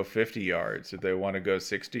want to go 50 yards or they want to go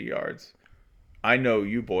 60 yards. I know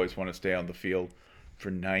you boys want to stay on the field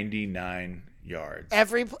for 99 yards.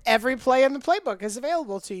 Every play in the playbook is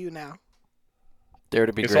available to you now. Dare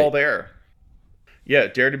to be It's great. all there. Yeah,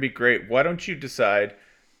 dare to be great. Why don't you decide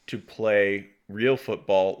to play real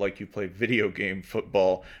football like you play video game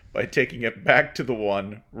football by taking it back to the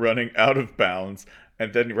 1, running out of bounds,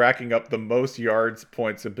 and then racking up the most yards,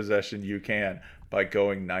 points, and possession you can by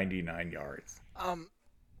going 99 yards.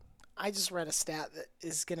 I just read a stat that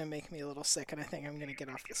is going to make me a little sick, and I think I'm going to get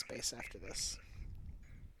off the space after this.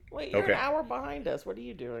 Wait, you're Okay. an hour behind us. What are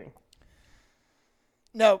you doing?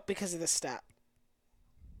 No, because of this stat.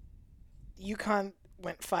 UConn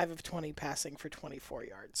went 5 of 20 passing for 24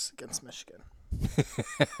 yards against Michigan.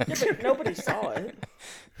 Yeah, but nobody saw it.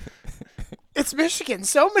 It's Michigan.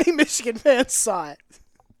 So many Michigan fans saw it.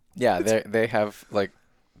 Yeah, they have like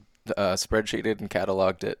spreadsheeted and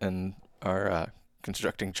cataloged it and are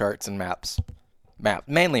constructing charts and maps.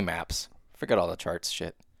 Mainly maps. Forget all the charts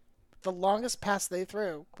shit. The longest pass they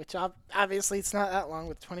threw, which obviously it's not that long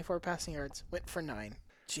with 24 passing yards, went for 9.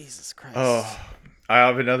 Jesus Christ. Oh, I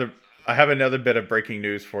have another bit of breaking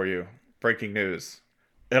news for you. Breaking news.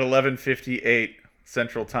 At 11:58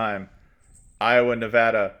 Central Time, Iowa,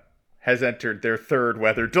 Nevada has entered their 3rd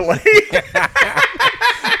weather delay.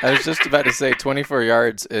 I was just about to say 24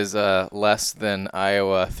 yards is less than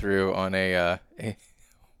Iowa threw on a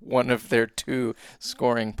one of their 2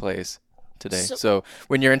 scoring plays today. So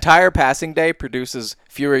when your entire passing day produces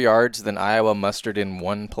fewer yards than Iowa mustered in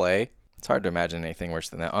 1 play, it's hard to imagine anything worse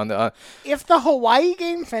than that. If the Hawaii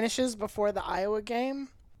game finishes before the Iowa game,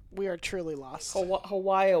 we are truly lost.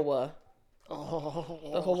 Hawaiiwa. Oh.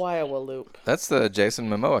 The Hawaiiwa loop. That's the Jason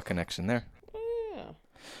Momoa connection there.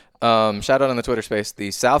 Yeah. Shout out on the Twitter space.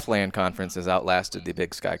 The Southland Conference has outlasted the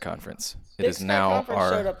Big Sky Conference. It Big is Sky now Conference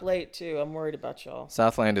showed our up late too. I'm worried about y'all.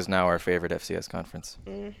 Southland is now our favorite FCS conference.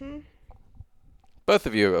 Mm-hmm. Both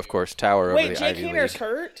of you, of course, tower over Wait, the Jake Ivy Hayner's League.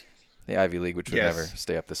 hurt? The Ivy League, which would Yes. never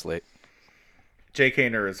stay up this late. Jake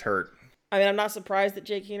Hayner is hurt. I mean, I'm not surprised that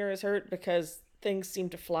Jake Hayner is hurt because things seem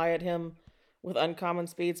to fly at him with uncommon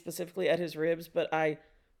speed, specifically at his ribs, but I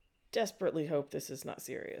desperately hope this is not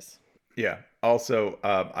serious. Yeah. Also,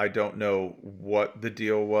 I don't know what the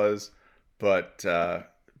deal was, but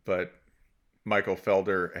Michael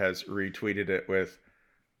Felder has retweeted it with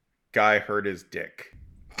 "Guy hurt his dick."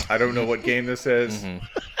 I don't know what game this is,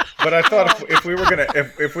 but I thought if we were gonna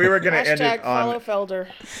end Hashtag it on follow Felder.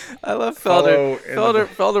 I love Follow Felder. in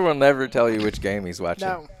Felder will never tell you which game he's watching.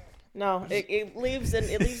 No. No, it leaves an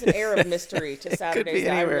air of mystery to Saturdays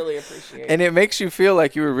that I anywhere. really appreciate. And it makes you feel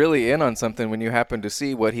like you were really in on something when you happen to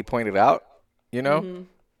see what he pointed out, you know?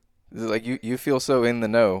 It's like you feel so in the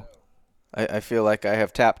know. I feel like I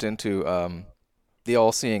have tapped into the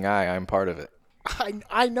all-seeing eye. I'm part of it.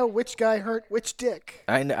 I know which guy hurt which dick.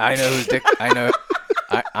 I know whose dick. I know.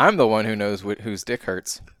 I'm the one who knows whose dick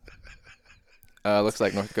hurts. Looks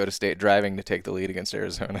like North Dakota State driving to take the lead against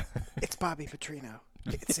Arizona. It's Bobby Petrino.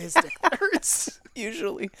 It's his dick that hurts.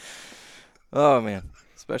 Usually. Oh man,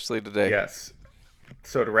 especially today. yes.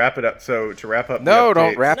 So to wrap up. No, the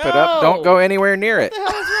don't update- wrap it up. Don't go anywhere near it. What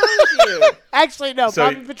the hell is wrong with you? Actually, no.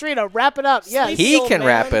 So- Bobby Petrino, wrap it up. Yes. Sleepy He old can man.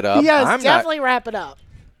 wrap it up. Yes, I'm definitely wrap it up.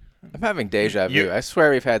 I'm having deja vu. You- I swear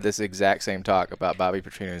we've had this exact same talk about Bobby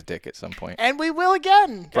Petrino's dick at some point. And we will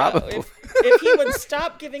again. Probably. If he would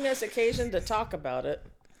stop giving us occasion to talk about it.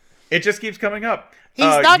 It just keeps coming up. He's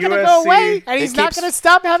not going to go USC away, and he's not keeps- going to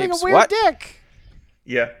stop having a keeps weird what? dick.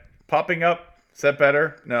 Yeah, popping up. Is that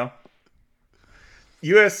better? No.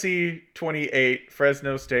 USC 28,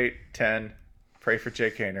 Fresno State 10. Pray for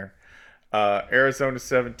Jake Hayner. Arizona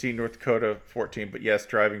 17, North Dakota 14. But yes,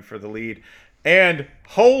 driving for the lead and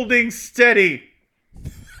holding steady.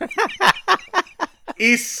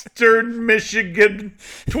 Eastern Michigan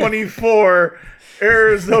 24,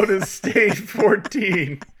 Arizona State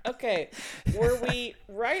 14. Okay, were we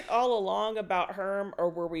right all along about Herm, or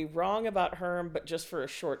were we wrong about Herm, but just for a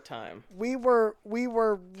short time? We were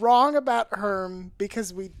wrong about Herm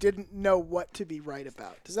because we didn't know what to be right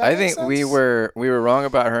about. Does that I make think sense? we were wrong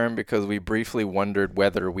about Herm because we briefly wondered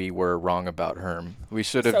whether we were wrong about Herm. We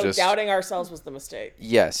should have So just doubting ourselves was the mistake.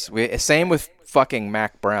 Yes. Same with fucking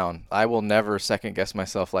Mac Brown. I will never second guess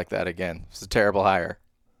myself like that again. It's a terrible hire.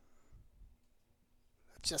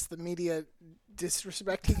 just the media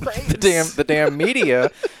disrespecting praise. The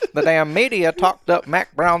damn media talked up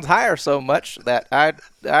Mac Brown's hire so much that I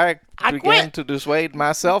began quit. to dissuade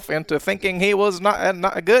myself into thinking he was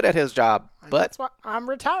not good at his job. But That's why I'm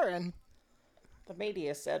retiring. The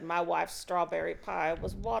media said my wife's strawberry pie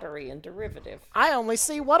was watery and derivative. I only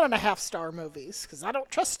see 1.5-star movies because I don't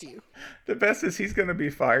trust you. The best is he's going to be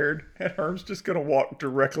fired, and Herm's just going to walk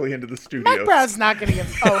directly into the studio. Mac Brown's not going to get.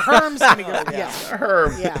 Oh, Herm's going to go. Yeah.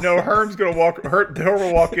 Herm. Yeah. No, Herm's going to walk. Herm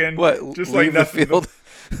will walk in. what? Just Leave like the nothing. field.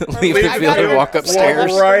 Leave the I field gotta and walk go- upstairs.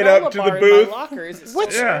 Walk right up to the Granola bar in booth. my locker. Is it still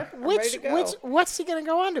Which, there? I'm ready which, to go. what's he gonna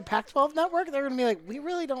go on to? Pac-12 Network? They're gonna be like, we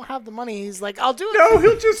really don't have the money. He's like, I'll do it. No, for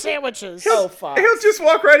he'll just sandwiches. Oh, fuck. He'll just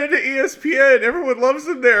walk right into ESPN. Everyone loves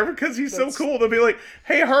him there because he's so cool. They'll be like,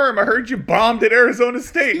 "Hey, Herm, I heard you bombed at Arizona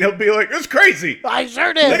State," and he'll be like, "It's crazy. I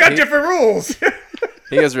sure They did. got different rules."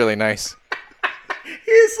 He is really nice.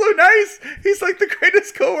 He is so nice. He's like the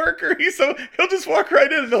greatest coworker. He'll just walk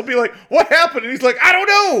right in and they'll be like, "What happened?" And he's like, "I don't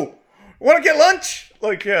know. Want to get lunch?"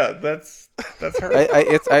 Like, yeah, that's Herm.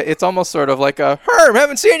 It's almost sort of like a Herm.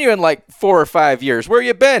 Haven't seen you in like 4 or 5 years. Where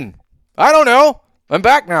you been? I don't know. I'm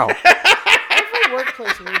back now. Every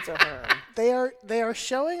workplace needs a Herm. They are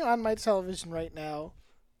showing on my television right now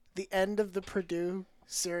the end of the Purdue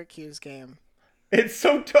Syracuse game. It's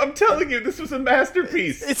so. I'm telling you, this was a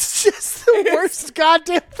masterpiece. It's just the worst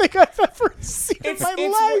goddamn thing I've ever seen in my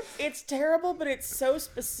life. It's terrible, but it's so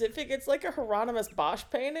specific. It's like a Hieronymus Bosch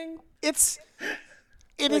painting. It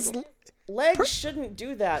is. Legs shouldn't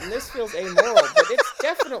do that, and this feels amoral, but it's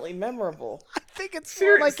definitely memorable. I think it's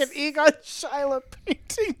more like an Egon Schiele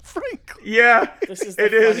painting, frankly. Yeah, This is the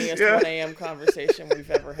it is. funniest Yeah. 1 a.m. conversation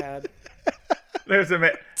we've ever had. There's a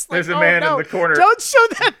man. It's There's like, a man oh, no, in the corner. Don't show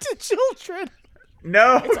that to children.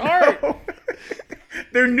 No, It's art. no.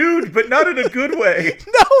 They're nude, but not in a good way.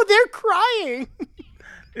 No, they're crying.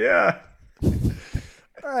 Yeah.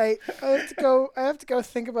 All right, I have to go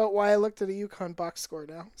think about why I looked at a Yukon box score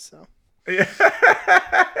now. So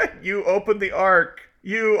You open the ark.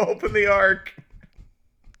 You open the ark.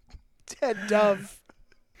 dead dove.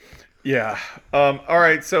 Yeah. All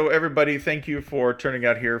right. So everybody, thank you for turning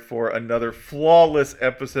out here for another flawless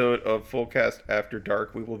episode of Fullcast After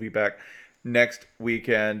Dark. We will be back next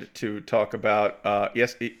weekend to talk about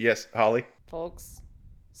yes, Holly. Folks,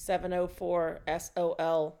 704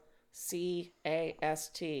 SOLCAST.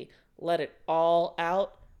 Let it all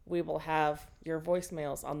out. We will have your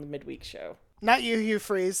voicemails on the midweek show. Not you, Hugh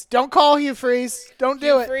Freeze. Don't call Hugh Freeze. Don't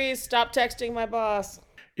do it. Freeze, stop texting my boss.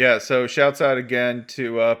 Yeah. So shouts out again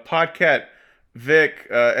to Podcat Vic.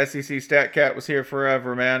 SEC StatCat was here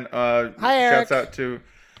forever, man. Hi, Eric. Shouts out to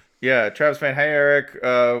Travis fan. Hey, Eric.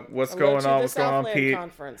 What's going on? What's going on, Pete?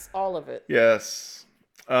 Conference, all of it. Yes.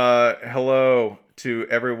 Hello to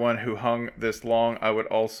everyone who hung this long. I would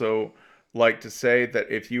also like to say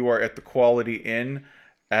that if you are at the Quality Inn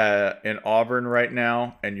in Auburn right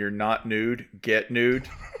now and you're not nude, get nude.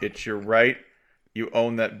 It's your right. You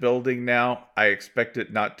own that building now. I expect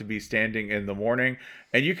it not to be standing in the morning.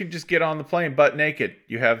 And you can just get on the plane butt naked.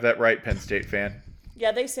 You have that right, Penn State fan.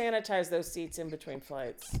 Yeah, they sanitize those seats in between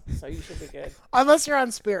flights, so you should be good. Unless you're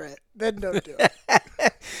on Spirit, then don't do it.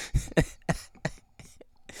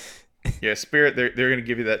 Yeah, Spirit, they're going to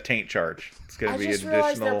give you that taint charge. It's going to be an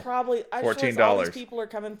additional $14. All these people are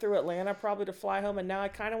coming through Atlanta probably to fly home, and now I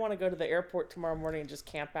kind of want to go to the airport tomorrow morning and just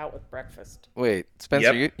camp out with breakfast. Wait,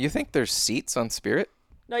 Spencer, Yep. you think there's seats on Spirit?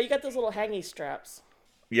 No, you got those little hangy straps.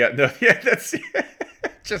 Yeah, no, yeah, that's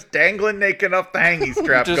just dangling naked off the hangy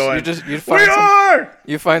strap going.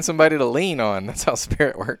 You find somebody to lean on. That's how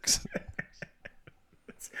Spirit works.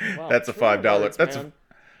 Wow, That's a true $5. words, It's man.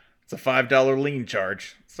 a $5 lean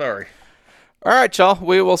charge. Sorry. All right, y'all.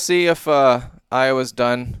 We will see if Iowa's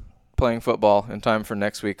done playing football in time for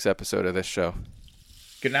next week's episode of this show.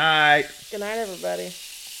 Good night. Good night, everybody.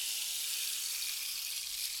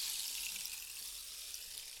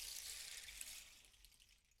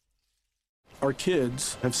 Our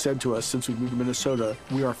kids have said to us since we moved to Minnesota,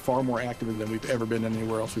 we are far more active than we've ever been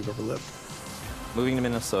anywhere else we've ever lived. Moving to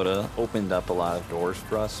Minnesota opened up a lot of doors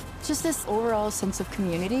for us. Just this overall sense of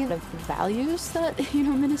community, of values that,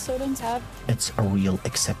 Minnesotans have. It's a real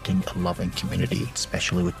accepting, loving community,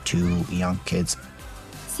 especially with 2 young kids.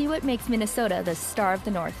 See what makes Minnesota the star of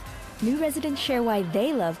the North. New residents share why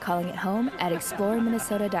they love calling it home at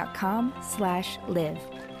exploreminnesota.com/live.